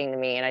they were saying to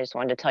me. And I just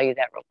wanted to tell you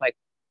that real quick.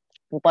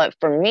 But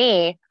for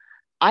me,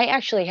 I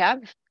actually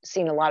have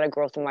seen a lot of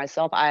growth in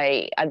myself.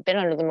 I've been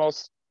under the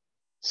most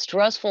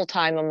stressful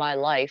time of my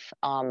life,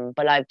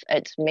 but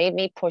it's made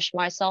me push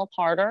myself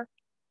harder,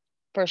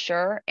 for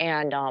sure.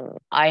 And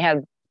I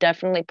have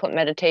definitely put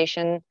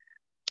meditation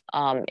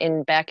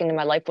back into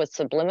my life with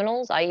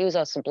subliminals. I use a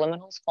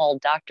subliminals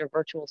called Dr.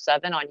 Virtual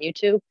 7 on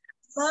YouTube.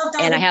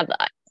 And I have,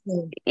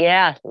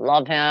 yeah,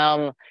 love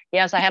him.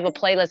 Yes, I have a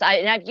playlist.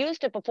 And I've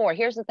used it before.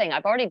 Here's the thing.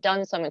 I've already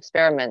done some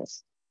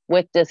experiments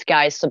with this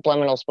guy's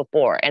subliminals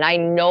before, and I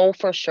know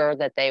for sure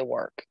that they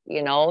work,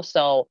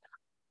 so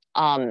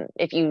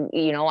if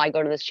I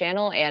go to this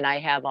channel and I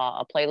have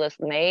a playlist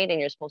made, and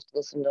you're supposed to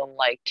listen to them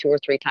like 2 or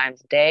 3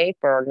 times a day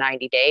for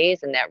 90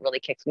 days, and that really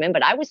kicks them in.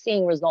 But I was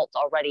seeing results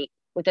already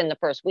within the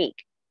first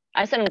week.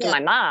 I sent them to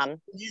my mom.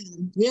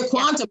 We're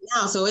quantum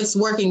now, so it's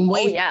working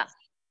way.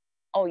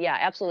 Oh yeah,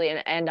 absolutely.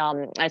 And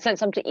I sent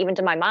some even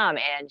to my mom,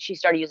 and she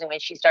started using it,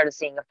 and she started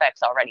seeing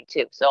effects already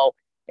too. So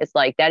it's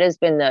like, that has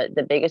been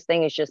the biggest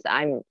thing. Is just,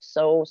 I'm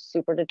so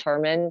super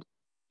determined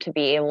to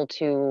be able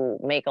to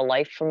make a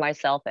life for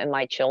myself and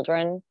my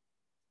children.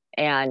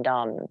 And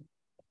I'm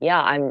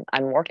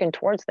working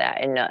towards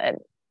that. And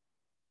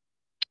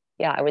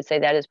I would say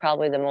that is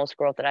probably the most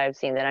growth that I've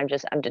seen, that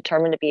I'm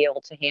determined to be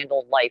able to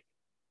handle life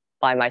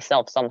by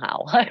myself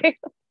somehow.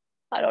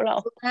 I don't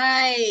know.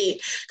 Right.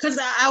 Because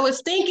I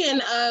was thinking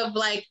of,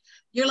 like,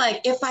 you're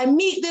like, if I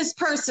meet this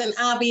person,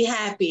 I'll be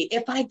happy.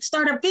 If I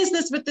start a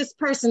business with this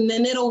person,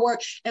 then it'll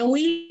work. And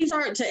we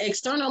start to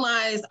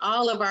externalize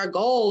all of our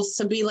goals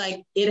to be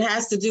like, it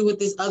has to do with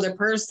this other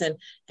person.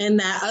 And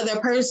that other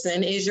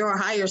person is your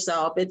higher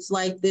self. It's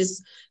like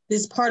this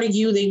part of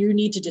you that you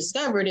need to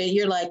discover, that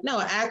you're like,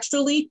 no,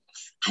 actually,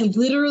 I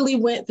literally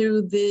went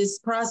through this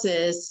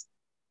process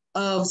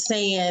of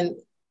saying,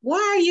 why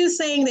are you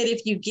saying that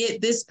if you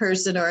get this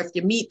person or if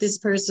you meet this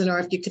person or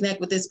if you connect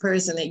with this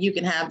person that you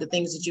can have the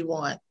things that you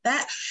want?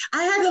 That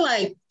I had to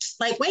like,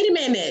 wait a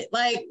minute,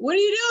 like, what are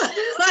you doing?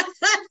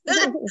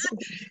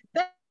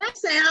 that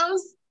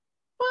sounds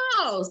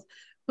false.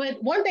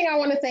 But one thing I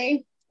want to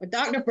say,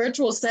 Dr.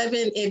 Virtual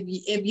 7,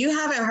 if you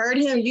haven't heard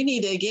him, you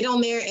need to get on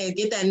there and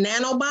get that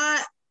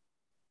nanobot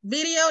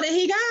video that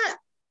he got.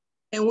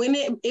 And when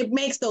it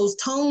makes those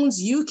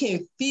tones, you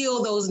can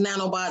feel those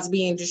nanobots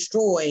being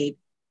destroyed.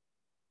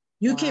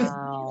 You can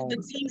feel the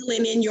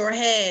tingling in your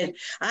head.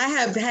 I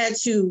have had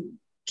to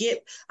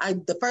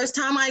the first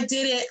time I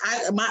did it,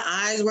 my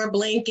eyes were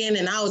blinking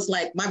and I was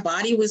like, my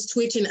body was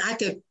twitching. I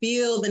could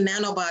feel the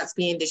nanobots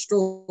being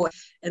destroyed.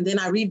 And then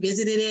I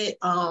revisited it.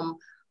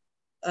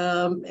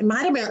 It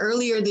might have been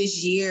earlier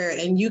this year,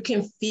 and you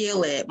can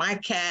feel it. My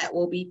cat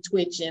will be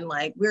twitching,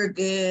 like, we're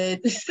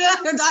good.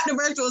 Dr.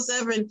 Virtual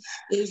 7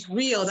 is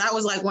real. That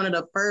was like one of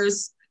the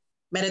first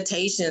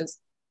meditations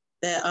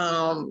that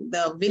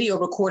the video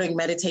recording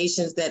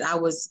meditations that I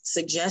was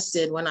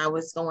suggested when I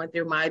was going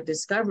through my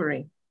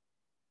discovery.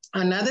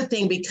 Another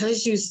thing,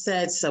 because you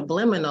said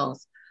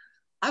subliminals,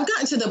 I've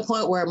gotten to the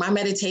point where my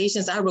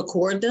meditations, I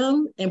record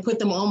them and put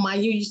them on my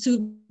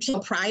YouTube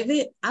channel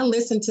private. I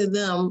listen to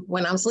them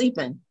when I'm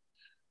sleeping.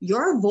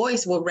 Your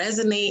voice will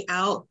resonate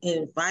out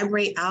and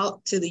vibrate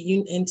out to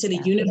into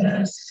the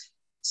universe.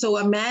 So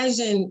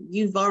imagine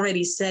you've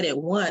already said it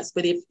once,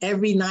 but if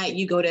every night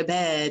you go to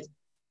bed,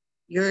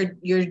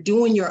 you're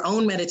doing your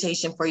own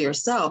meditation for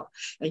yourself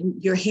and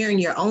you're hearing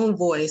your own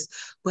voice,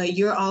 but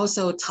you're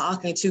also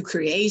talking to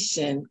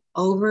creation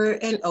over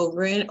and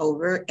over and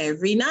over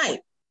every night.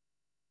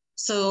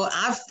 So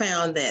I've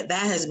found that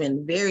has been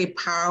a very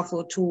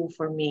powerful tool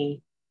for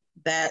me,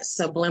 that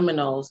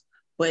subliminals.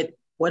 But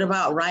what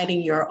about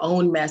writing your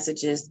own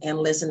messages and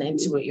listening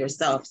to it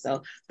yourself?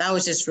 So that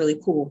was just really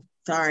cool.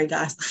 Sorry,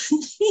 guys.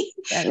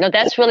 Yeah, no,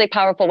 that's really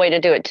powerful way to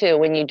do it too.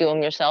 When you do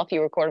them yourself,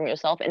 you record them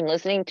yourself, and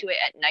listening to it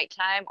at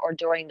nighttime or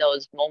during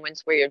those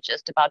moments where you're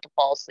just about to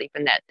fall asleep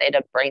in that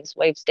theta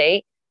brainwave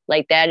state,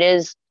 like that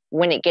is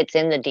when it gets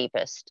in the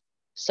deepest.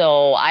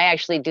 So I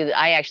actually do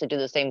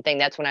the same thing.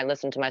 That's when I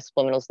listen to my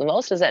subliminals the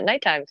most, is at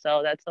nighttime.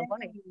 So that's so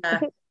funny. Yeah,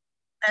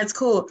 that's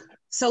cool.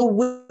 So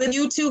with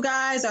you two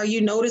guys, are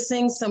you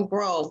noticing some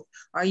growth?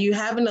 Are you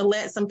having to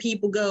let some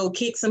people go,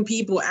 kick some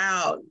people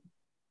out?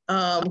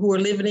 Who are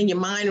living in your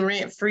mind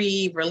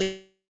rent-free,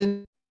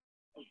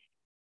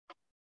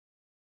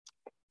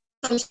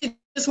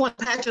 just want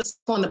to pat us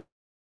on the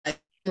back.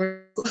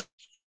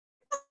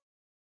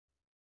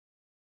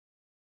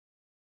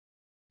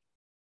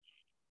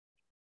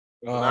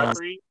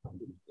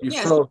 You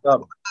froze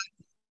up.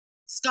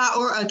 Scott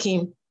or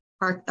Arkheim?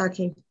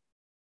 Arkheim.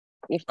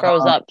 You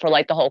froze up for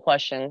like the whole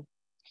question.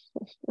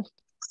 Oh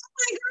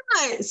my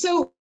God.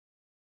 So.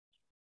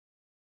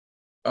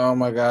 Oh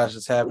my gosh,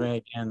 it's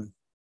happening again.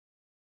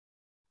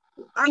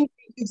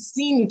 You've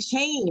seen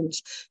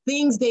change,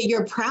 things that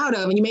you're proud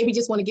of, and you maybe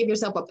just want to give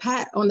yourself a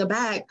pat on the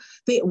back.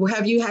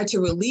 Have you had to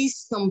release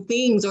some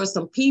things or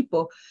some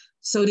people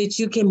so that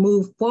you can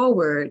move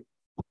forward?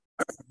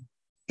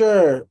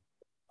 Sure.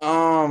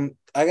 I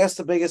guess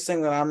the biggest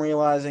thing that I'm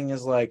realizing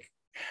is like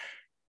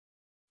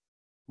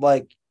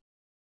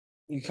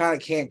you kind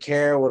of can't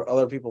care what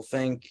other people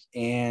think,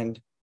 and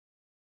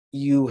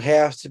you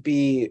have to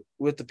be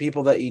with the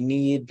people that you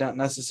need, not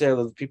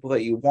necessarily the people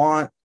that you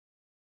want.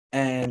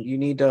 And you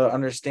need to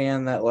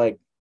understand that, like,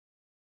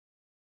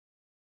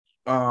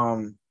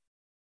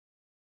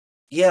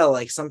 yeah,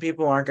 like some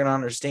people aren't going to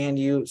understand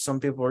you. Some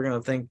people are going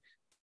to think,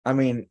 I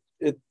mean,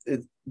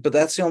 but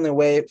that's the only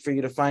way for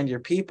you to find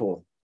your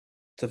people,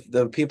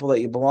 the people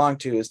that you belong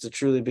to, is to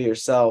truly be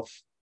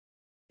yourself.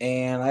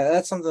 And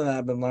that's something that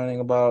I've been learning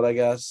about, I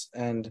guess.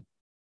 And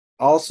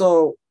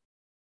also,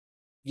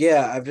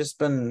 yeah, I've just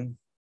been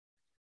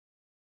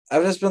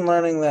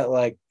learning that,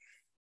 like,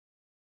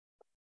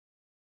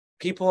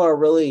 people are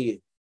really,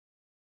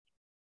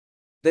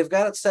 they've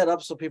got it set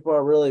up so people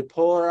are really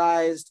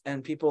polarized,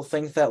 and people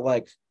think that,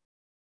 like,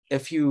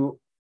 if you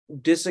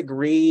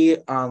disagree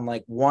on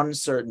like one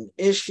certain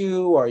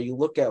issue, or you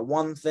look at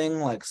one thing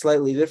like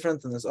slightly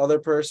different than this other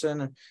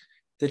person,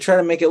 they try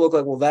to make it look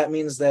like, well, that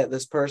means that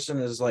this person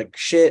is like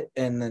shit,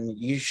 and then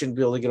you shouldn't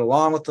be able to get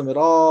along with them at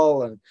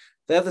all. And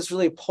they have this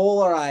really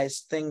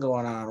polarized thing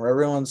going on where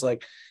everyone's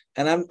like,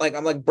 and I'm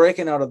like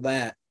breaking out of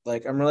that.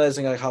 Like, I'm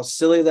realizing like how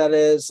silly that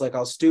is, like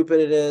how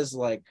stupid it is,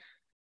 like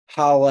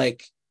how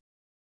like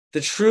the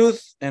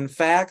truth and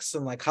facts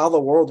and like how the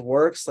world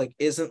works like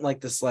isn't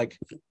like this like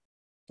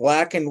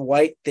black and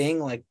white thing.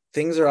 Like,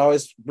 things are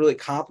always really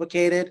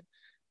complicated,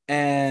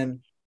 and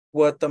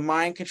what the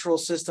mind control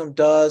system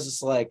does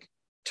is like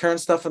turn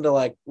stuff into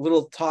like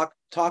little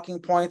talking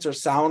points or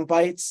sound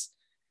bites,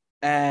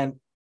 and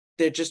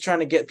they're just trying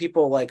to get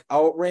people like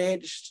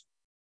outraged.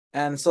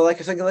 And so, like,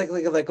 I think like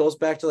that goes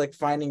back to like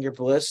finding your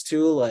bliss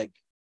too. Like,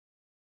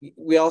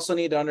 we also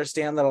need to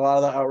understand that a lot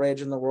of the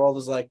outrage in the world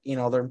is like, you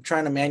know, they're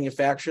trying to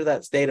manufacture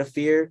that state of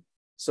fear,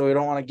 so we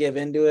don't want to give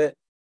into it.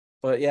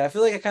 But yeah, I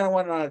feel like I kind of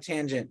went on a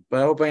tangent, but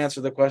I hope I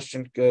answered the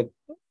question good.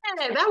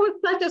 Yeah, that was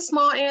such a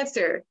small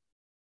answer.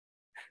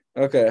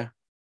 Okay.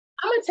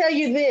 I'm gonna tell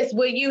you this.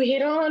 What you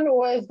hit on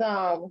was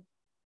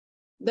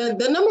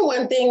the number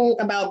one thing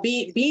about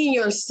being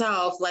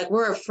yourself. Like,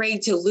 we're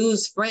afraid to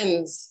lose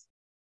friends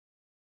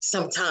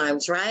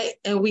sometimes, right?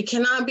 And we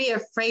cannot be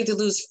afraid to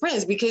lose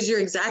friends, because you're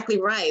exactly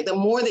right. The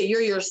more that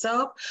you're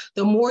yourself,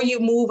 the more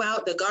you move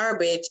out the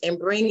garbage and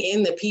bring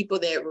in the people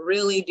that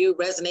really do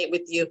resonate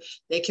with you,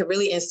 that can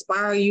really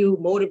inspire you,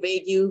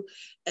 motivate you,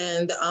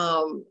 and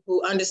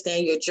who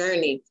understand your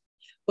journey.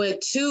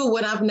 But two,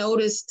 what I've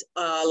noticed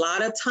a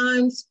lot of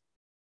times,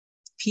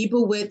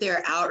 people with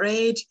their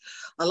outrage,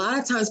 a lot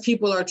of times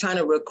people are trying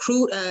to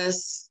recruit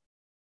us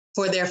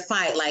for their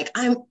fight. Like,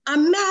 I'm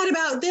mad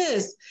about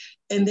this.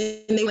 And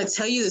then they want to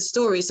tell you the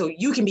story so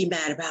you can be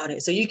mad about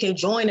it. So you can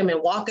join them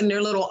and walk in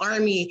their little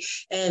army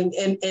and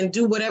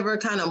do whatever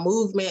kind of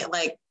movement,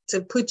 like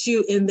to put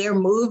you in their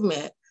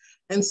movement.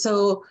 And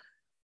so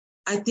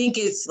I think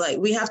it's like,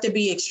 we have to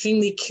be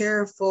extremely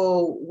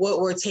careful what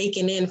we're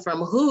taking in from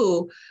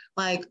who.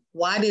 Like,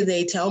 why did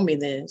they tell me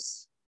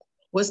this?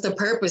 What's the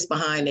purpose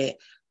behind it?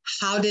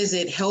 How does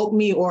it help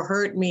me or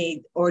hurt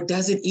me? Or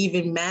does it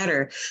even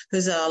matter?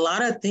 There's a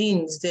lot of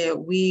things that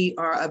we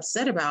are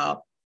upset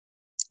about.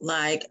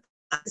 Like,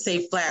 I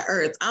say flat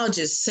earth, I'll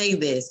just say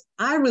this.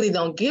 I really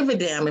don't give a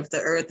damn if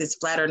the earth is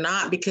flat or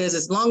not, because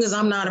as long as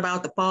I'm not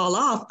about to fall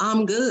off,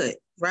 I'm good,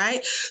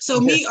 right? So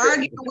me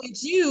arguing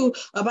with you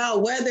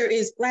about whether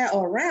it's flat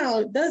or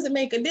round doesn't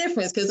make a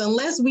difference, because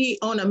unless we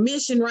on a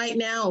mission right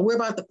now and we're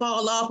about to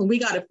fall off and we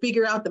got to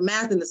figure out the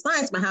math and the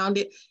science behind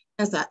it,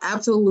 that's an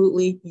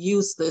absolutely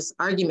useless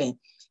argument.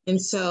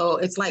 And so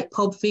it's like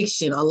Pulp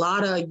Fiction, a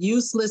lot of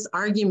useless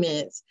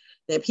arguments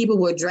that people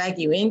will drag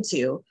you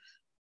into.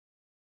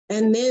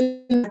 And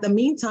then in the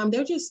meantime,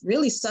 they're just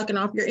really sucking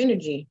off your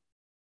energy.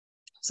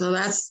 So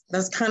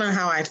that's kind of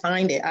how I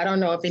find it. I don't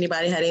know if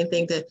anybody had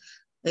anything to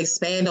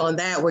expand on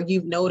that, where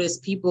you've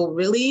noticed people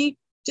really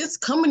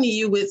just coming to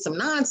you with some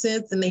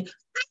nonsense, and and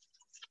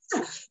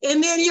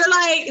then you're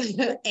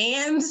like,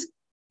 and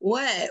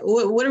what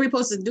are we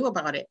supposed to do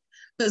about it?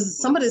 Because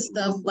some of this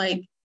stuff,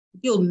 like,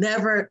 you'll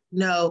never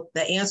know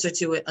the answer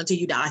to it until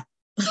you die.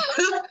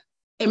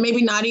 And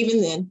maybe not even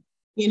then,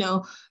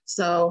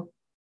 so.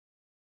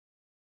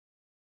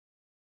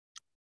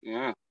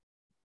 Yeah.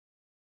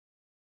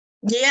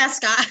 Yeah,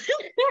 Scott.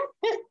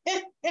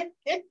 That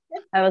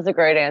was a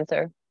great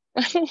answer.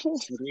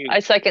 I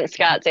second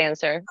Scott's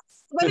answer.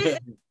 But it's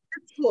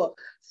cool.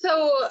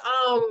 So,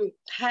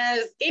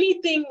 has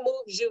anything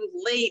moved you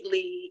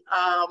lately,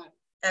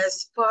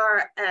 as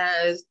far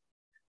as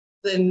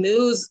the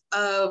news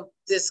of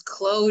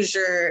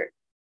disclosure?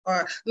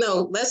 Or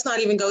no, let's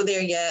not even go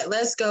there yet.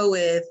 Let's go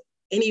with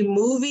any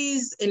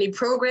movies, any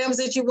programs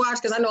that you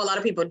watch, because I know a lot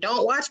of people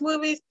don't watch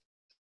movies.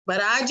 But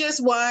I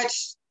just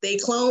watched, they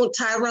cloned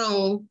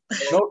Tyrone.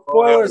 No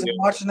spoilers. I'm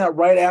watching that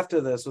right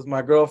after this with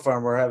my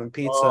girlfriend. We're having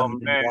pizza. Oh,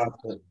 man.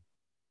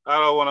 I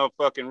don't want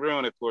to fucking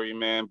ruin it for you,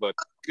 man, but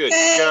good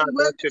God,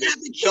 that shit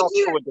is chock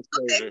full of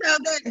disclosure. Okay,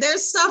 so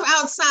there's stuff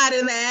outside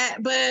of that,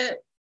 but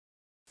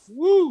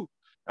woo!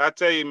 I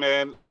tell you,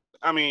 man.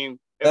 I mean,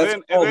 that's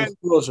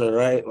disclosure,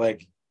 right?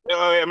 Like,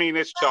 I mean,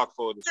 it's chock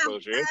full of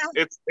disclosure.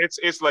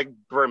 It's like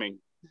brimming.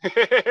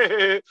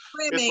 It's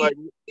like,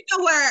 you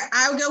know where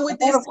I go with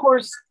this? Of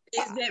course,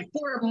 is that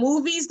for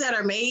movies that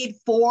are made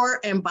for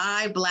and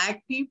by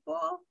Black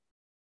people,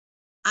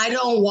 I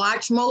don't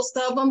watch most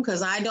of them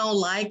because I don't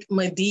like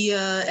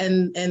Medea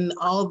and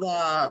all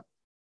the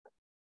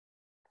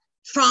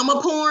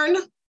trauma porn.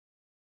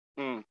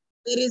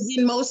 It is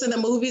in most of the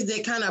movies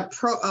that kind of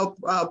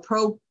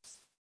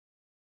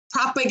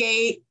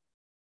propagate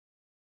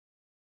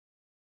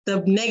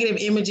the negative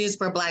images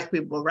for Black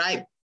people,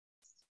 right?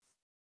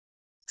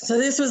 So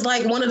this was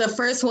like one of the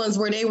first ones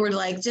where they were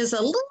like just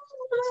a little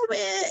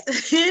bit,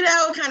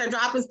 kind of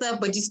dropping stuff,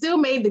 but you still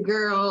made the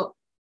girl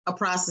a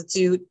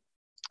prostitute.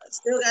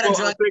 Still got a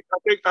drug.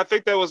 I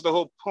think that was the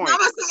whole point.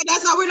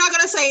 That's why we're not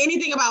going to say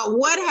anything about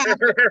what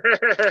happened.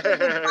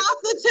 There's a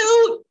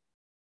prostitute,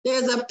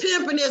 there's a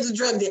pimp, and there's a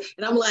drug dealer.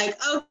 And I'm like,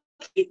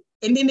 okay.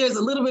 And then there's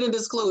a little bit of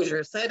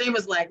disclosure. So they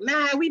was like,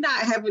 nah, we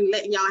not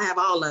letting y'all have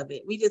all of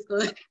it. We just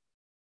going to.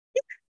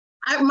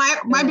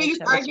 My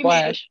biggest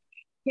argument is,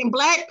 can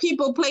Black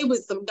people play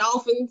with some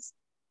dolphins?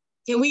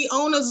 Can we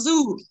own a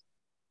zoo?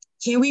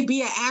 Can we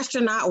be an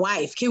astronaut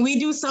wife? Can we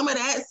do some of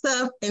that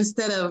stuff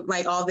instead of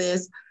like all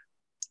this?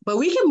 But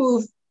we can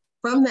move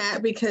from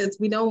that because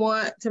we don't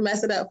want to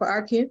mess it up for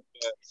our kids.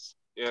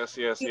 Yes.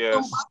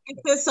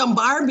 It's some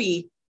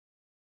Barbie.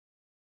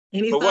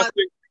 But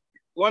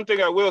one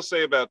thing I will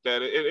say about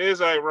that, it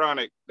is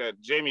ironic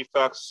that Jamie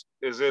Foxx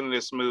is in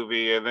this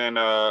movie, and then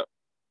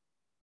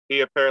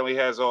he apparently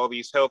has all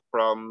these health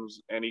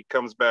problems, and he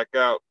comes back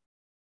out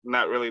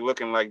not really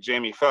looking like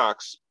Jamie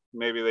Foxx.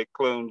 Maybe they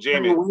cloned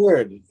Jamie.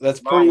 Weird. That's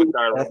pretty.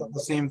 I thought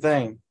the same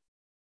thing.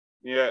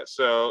 Yeah,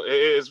 so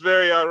it's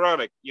very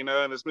ironic, you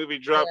know, and this movie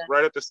dropped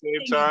right at the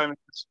same time.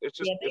 It's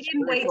just, Yeah, they it's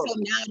didn't very wait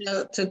funny. till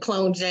now to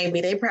clone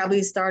Jamie. They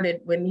probably started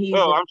when he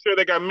Oh, was. I'm sure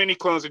they got many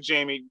clones of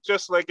Jamie,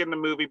 just like in the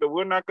movie, but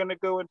we're not going to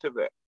go into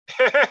that.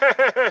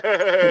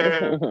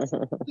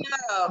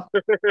 No,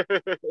 I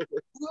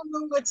don't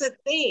know what to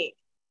think.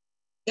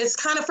 It's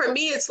kind of, for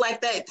me, it's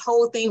like that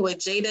whole thing with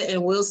Jada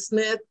and Will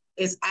Smith.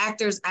 Is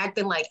actors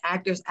acting like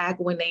actors act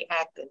when they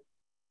acting.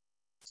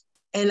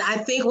 And I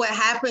think what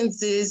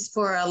happens is,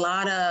 for a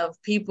lot of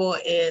people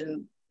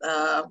in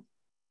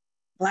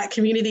Black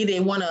community, they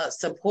want to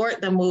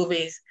support the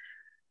movies,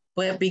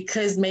 but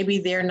because maybe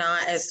they're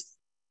not as,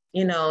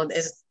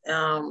 as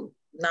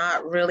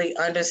not really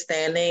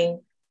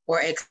understanding or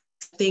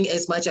accepting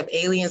as much of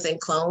aliens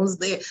and clones.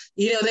 There,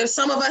 there's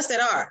some of us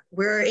that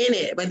we're in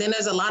it, but then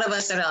there's a lot of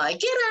us that are like,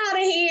 get out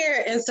of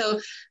here. And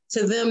so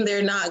to them,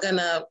 they're not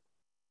gonna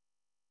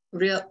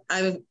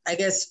I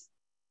guess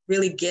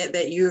really get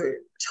that you're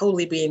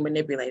totally being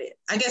manipulated.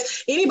 I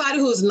guess anybody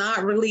who's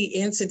not really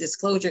into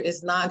disclosure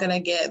is not gonna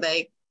get,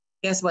 like,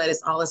 guess what?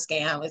 It's all a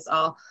scam. It's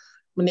all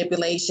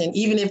manipulation.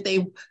 Even if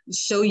they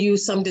show you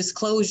some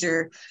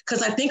disclosure,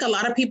 because I think a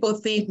lot of people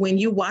think when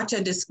you watch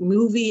this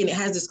movie and it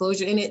has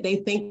disclosure in it, they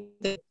think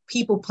that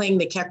people playing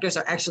the characters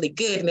are actually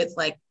good, and it's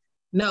like,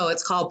 no,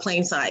 it's called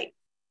plain sight.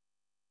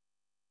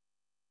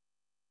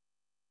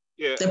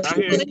 Yeah, the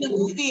people in the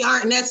movie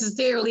aren't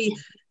necessarily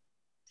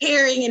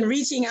caring and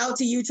reaching out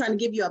to you trying to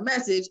give you a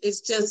message.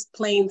 It's just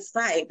plain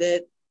sight.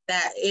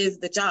 That is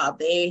the job.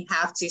 They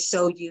have to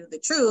show you the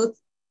truth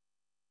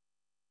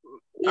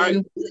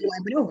and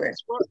wipe it over.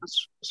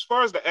 As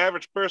far as the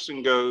average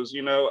person goes,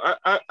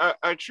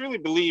 I truly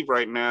believe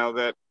right now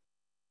that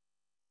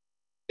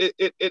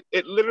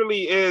it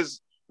literally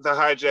is the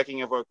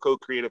hijacking of our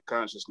co-creative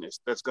consciousness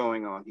that's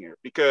going on here,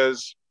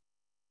 because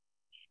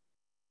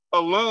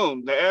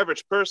alone, the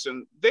average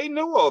person, they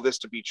know all this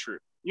to be true.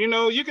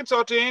 You can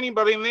talk to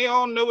anybody and they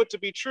all know it to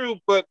be true,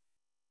 but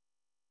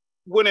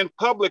when in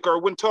public or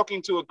when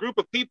talking to a group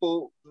of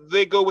people,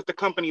 they go with the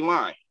company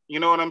line. You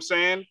know what I'm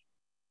saying?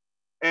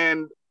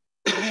 And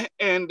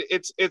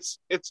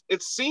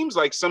it seems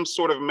like some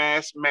sort of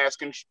mass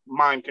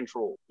mind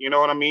control. You know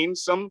what I mean?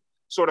 Some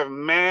sort of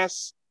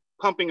mass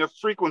pumping of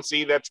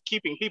frequency that's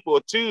keeping people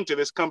attuned to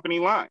this company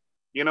line.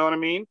 You know what I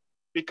mean?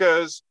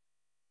 Because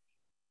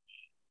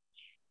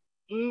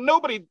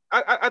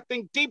I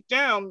think deep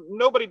down,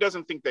 nobody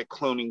doesn't think that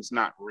cloning's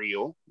not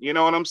real. You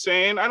know what I'm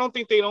saying? I don't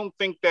think they don't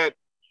think that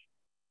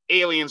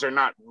aliens are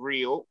not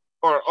real,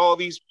 or all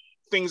these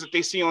things that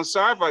they see on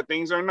sci-fi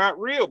things are not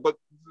real, but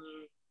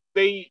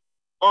they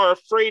are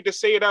afraid to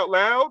say it out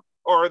loud,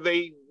 or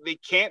they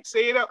can't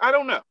say it out. I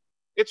don't know.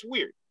 It's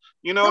weird.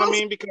 You know what I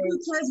mean?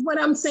 Because what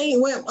I'm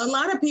saying, what a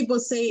lot of people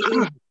say is,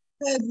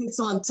 because it's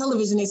on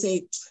television, they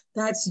say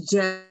that's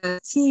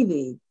just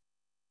TV.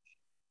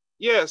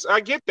 Yes, I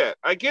get that.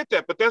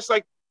 But that's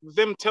like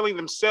them telling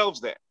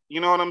themselves that.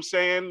 You know what I'm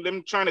saying?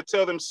 Them trying to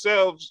tell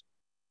themselves,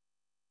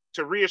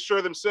 to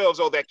reassure themselves,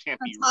 oh, that can't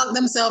be talk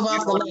themselves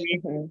off the ledge.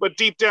 Mm-hmm. But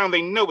deep down,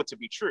 they know it to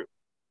be true.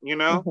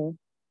 Mm-hmm.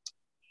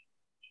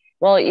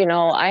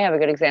 Well, I have a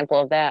good example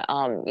of that.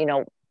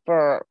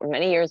 For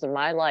many years of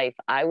my life,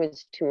 I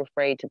was too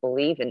afraid to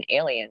believe in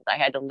aliens. I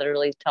had to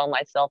literally tell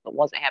myself it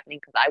wasn't happening,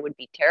 because I would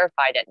be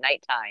terrified at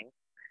nighttime.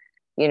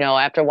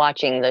 After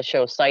watching the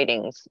show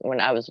Sightings,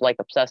 when I was like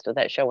obsessed with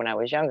that show when I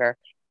was younger.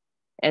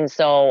 And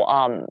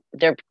so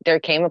there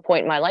came a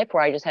point in my life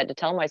where I just had to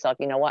tell myself,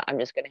 you know what, I'm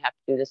just going to have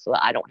to do this so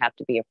that I don't have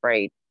to be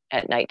afraid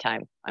at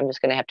nighttime. I'm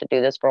just going to have to do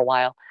this for a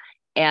while.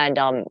 And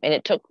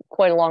it took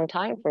quite a long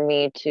time for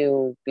me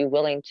to be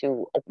willing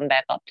to open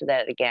back up to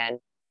that again.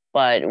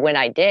 But when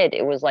I did,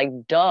 it was like,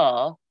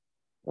 duh.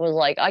 It was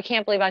like, I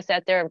can't believe I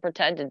sat there and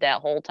pretended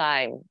that whole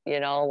time,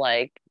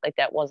 like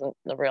that wasn't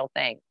the real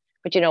thing.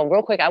 But,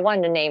 real quick, I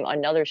wanted to name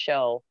another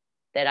show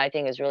that I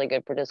think is really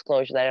good for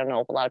disclosure that I don't know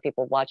if a lot of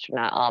people watch or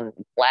not.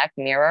 Black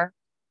Mirror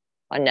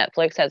on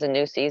Netflix has a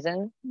new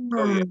season.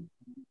 Oh, yeah.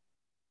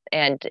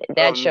 And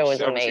that show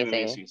is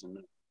amazing.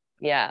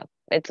 Yeah,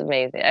 it's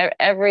amazing.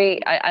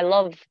 I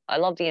love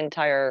the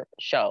entire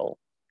show.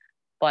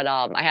 But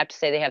I have to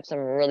say they have some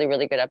really,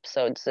 really good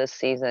episodes this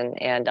season.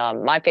 And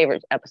my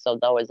favorite episode,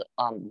 though, is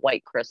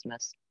White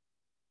Christmas.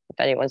 If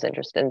anyone's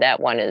interested,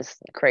 that one is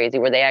crazy,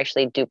 where they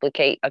actually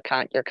duplicate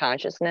your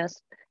consciousness,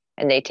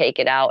 and they take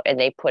it out and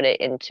they put it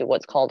into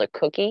what's called a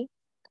cookie.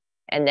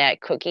 And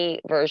that cookie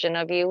version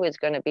of you is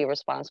going to be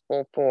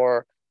responsible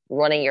for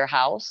running your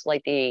house,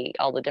 like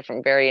all the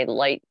different varied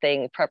light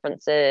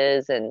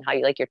preferences, and how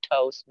you like your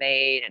toast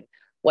made, and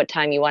what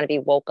time you want to be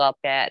woke up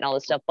at, and all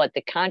this stuff. But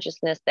the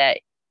consciousness that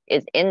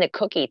is in the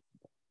cookie,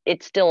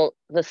 it's still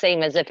the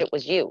same as if it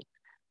was you.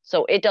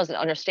 So it doesn't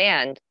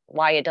understand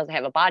why it doesn't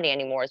have a body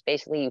anymore. It's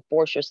basically you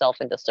force yourself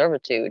into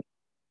servitude,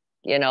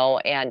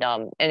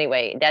 and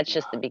anyway, that's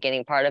just the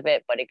beginning part of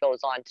it, but it goes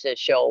on to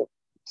show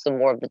some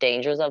more of the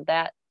dangers of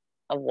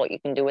what you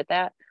can do with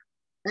that.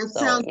 That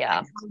sounds like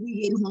how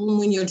we get home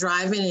when you're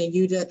driving and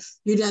you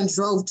done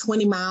drove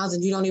 20 miles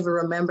and you don't even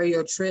remember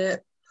your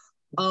trip.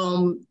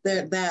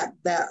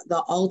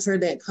 the altar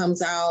that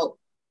comes out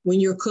when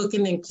you're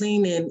cooking and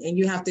cleaning and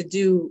you have to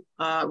do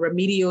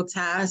remedial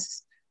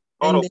tasks.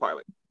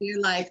 Autopilot.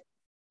 You're like,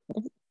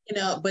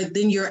 but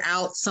then you're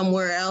out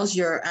somewhere else.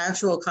 Your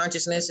actual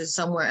consciousness is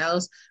somewhere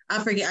else.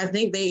 I forget. I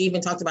think they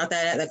even talked about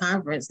that at the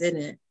conference,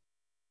 didn't it?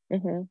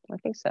 I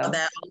think so.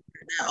 That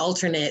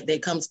alternate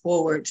that comes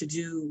forward to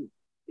do,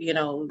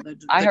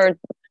 I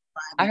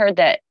heard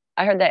that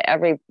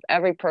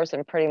every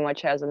person pretty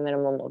much has a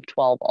minimum of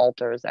 12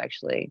 altars.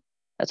 Actually,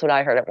 that's what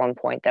I heard at one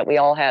point, that we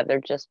all have.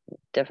 They're just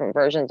different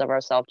versions of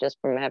ourselves, just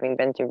from having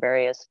been through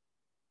various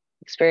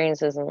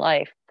experiences in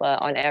life.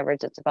 But on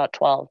average, it's about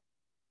 12.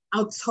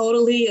 I'll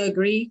totally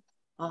agree.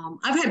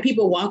 I've had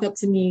people walk up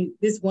to me.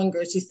 This one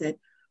girl, she said,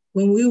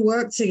 when we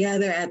worked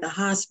together at the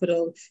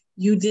hospital,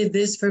 you did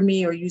this for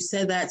me, or you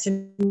said that to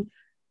me.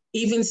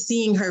 Even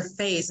seeing her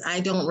face, I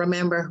don't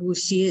remember who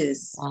she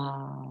is.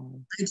 Wow.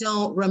 I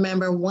don't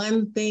remember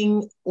one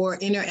thing or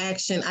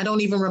interaction. I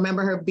don't even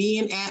remember her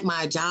being at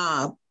my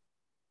job.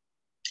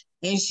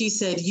 And she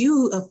said,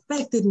 you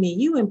affected me.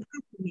 You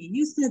impacted me.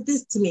 You said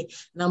this to me.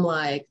 And I'm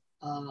like,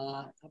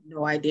 I have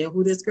no idea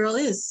who this girl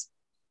is.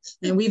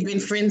 And we've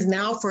been friends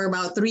now for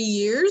about 3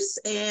 years.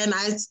 And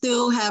I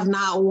still have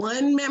not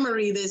one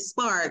memory that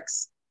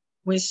sparks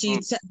when she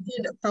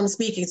did from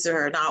speaking to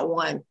her, not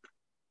one.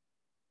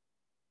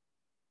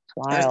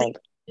 Wild.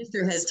 My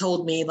sister has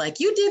told me, like,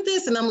 you did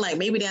this. And I'm like,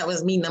 maybe that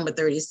was me number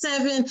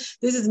 37.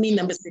 This is me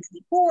number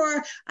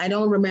 64. I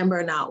don't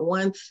remember not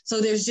one. So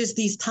there's just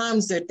these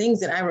times, there are things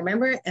that I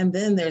remember. And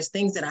then there's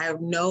things that I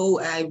know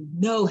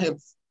have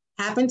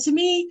happened to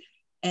me.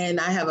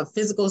 And I have a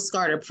physical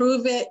scar to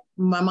prove it.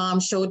 My mom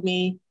showed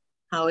me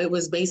how it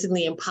was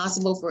basically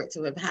impossible for it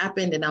to have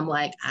happened. And I'm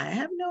like, I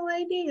have no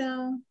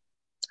idea.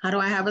 How do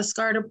I have a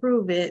scar to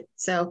prove it?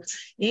 So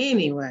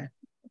anyway,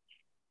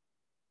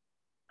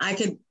 I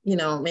could,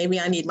 maybe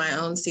I need my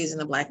own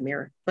season of Black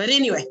Mirror. But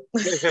anyway,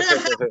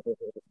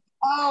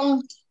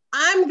 I'm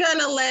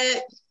gonna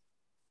let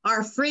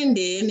our friend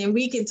in and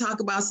we can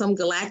talk about some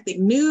galactic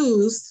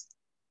news.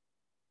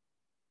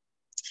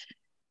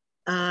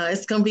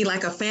 It's gonna be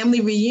like a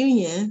family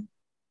reunion.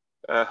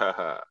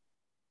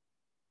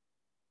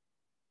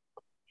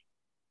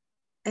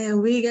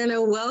 And we're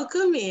gonna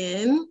welcome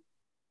in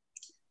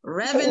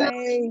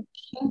Reverend.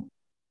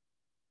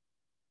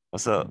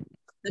 What's up?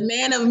 The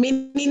man of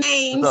many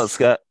names. What's up,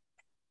 Scott?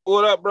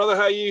 What up, brother?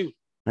 How you?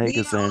 Hey,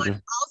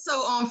 Cassandra. Also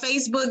on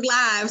Facebook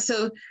Live.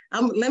 So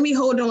let me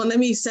hold on. Let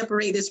me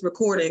separate this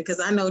recording because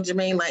I know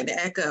Jermaine like to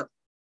act up.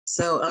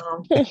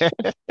 So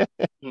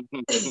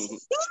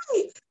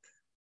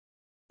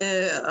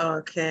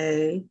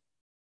okay.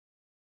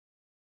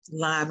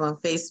 Live on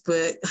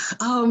Facebook.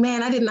 Oh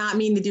man, I did not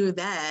mean to do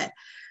that.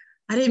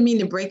 I didn't mean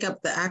to break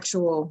up the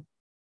actual.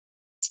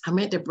 I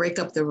meant to break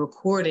up the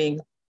recording,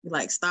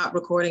 like stop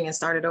recording and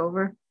start it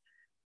over.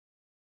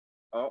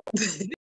 Oh.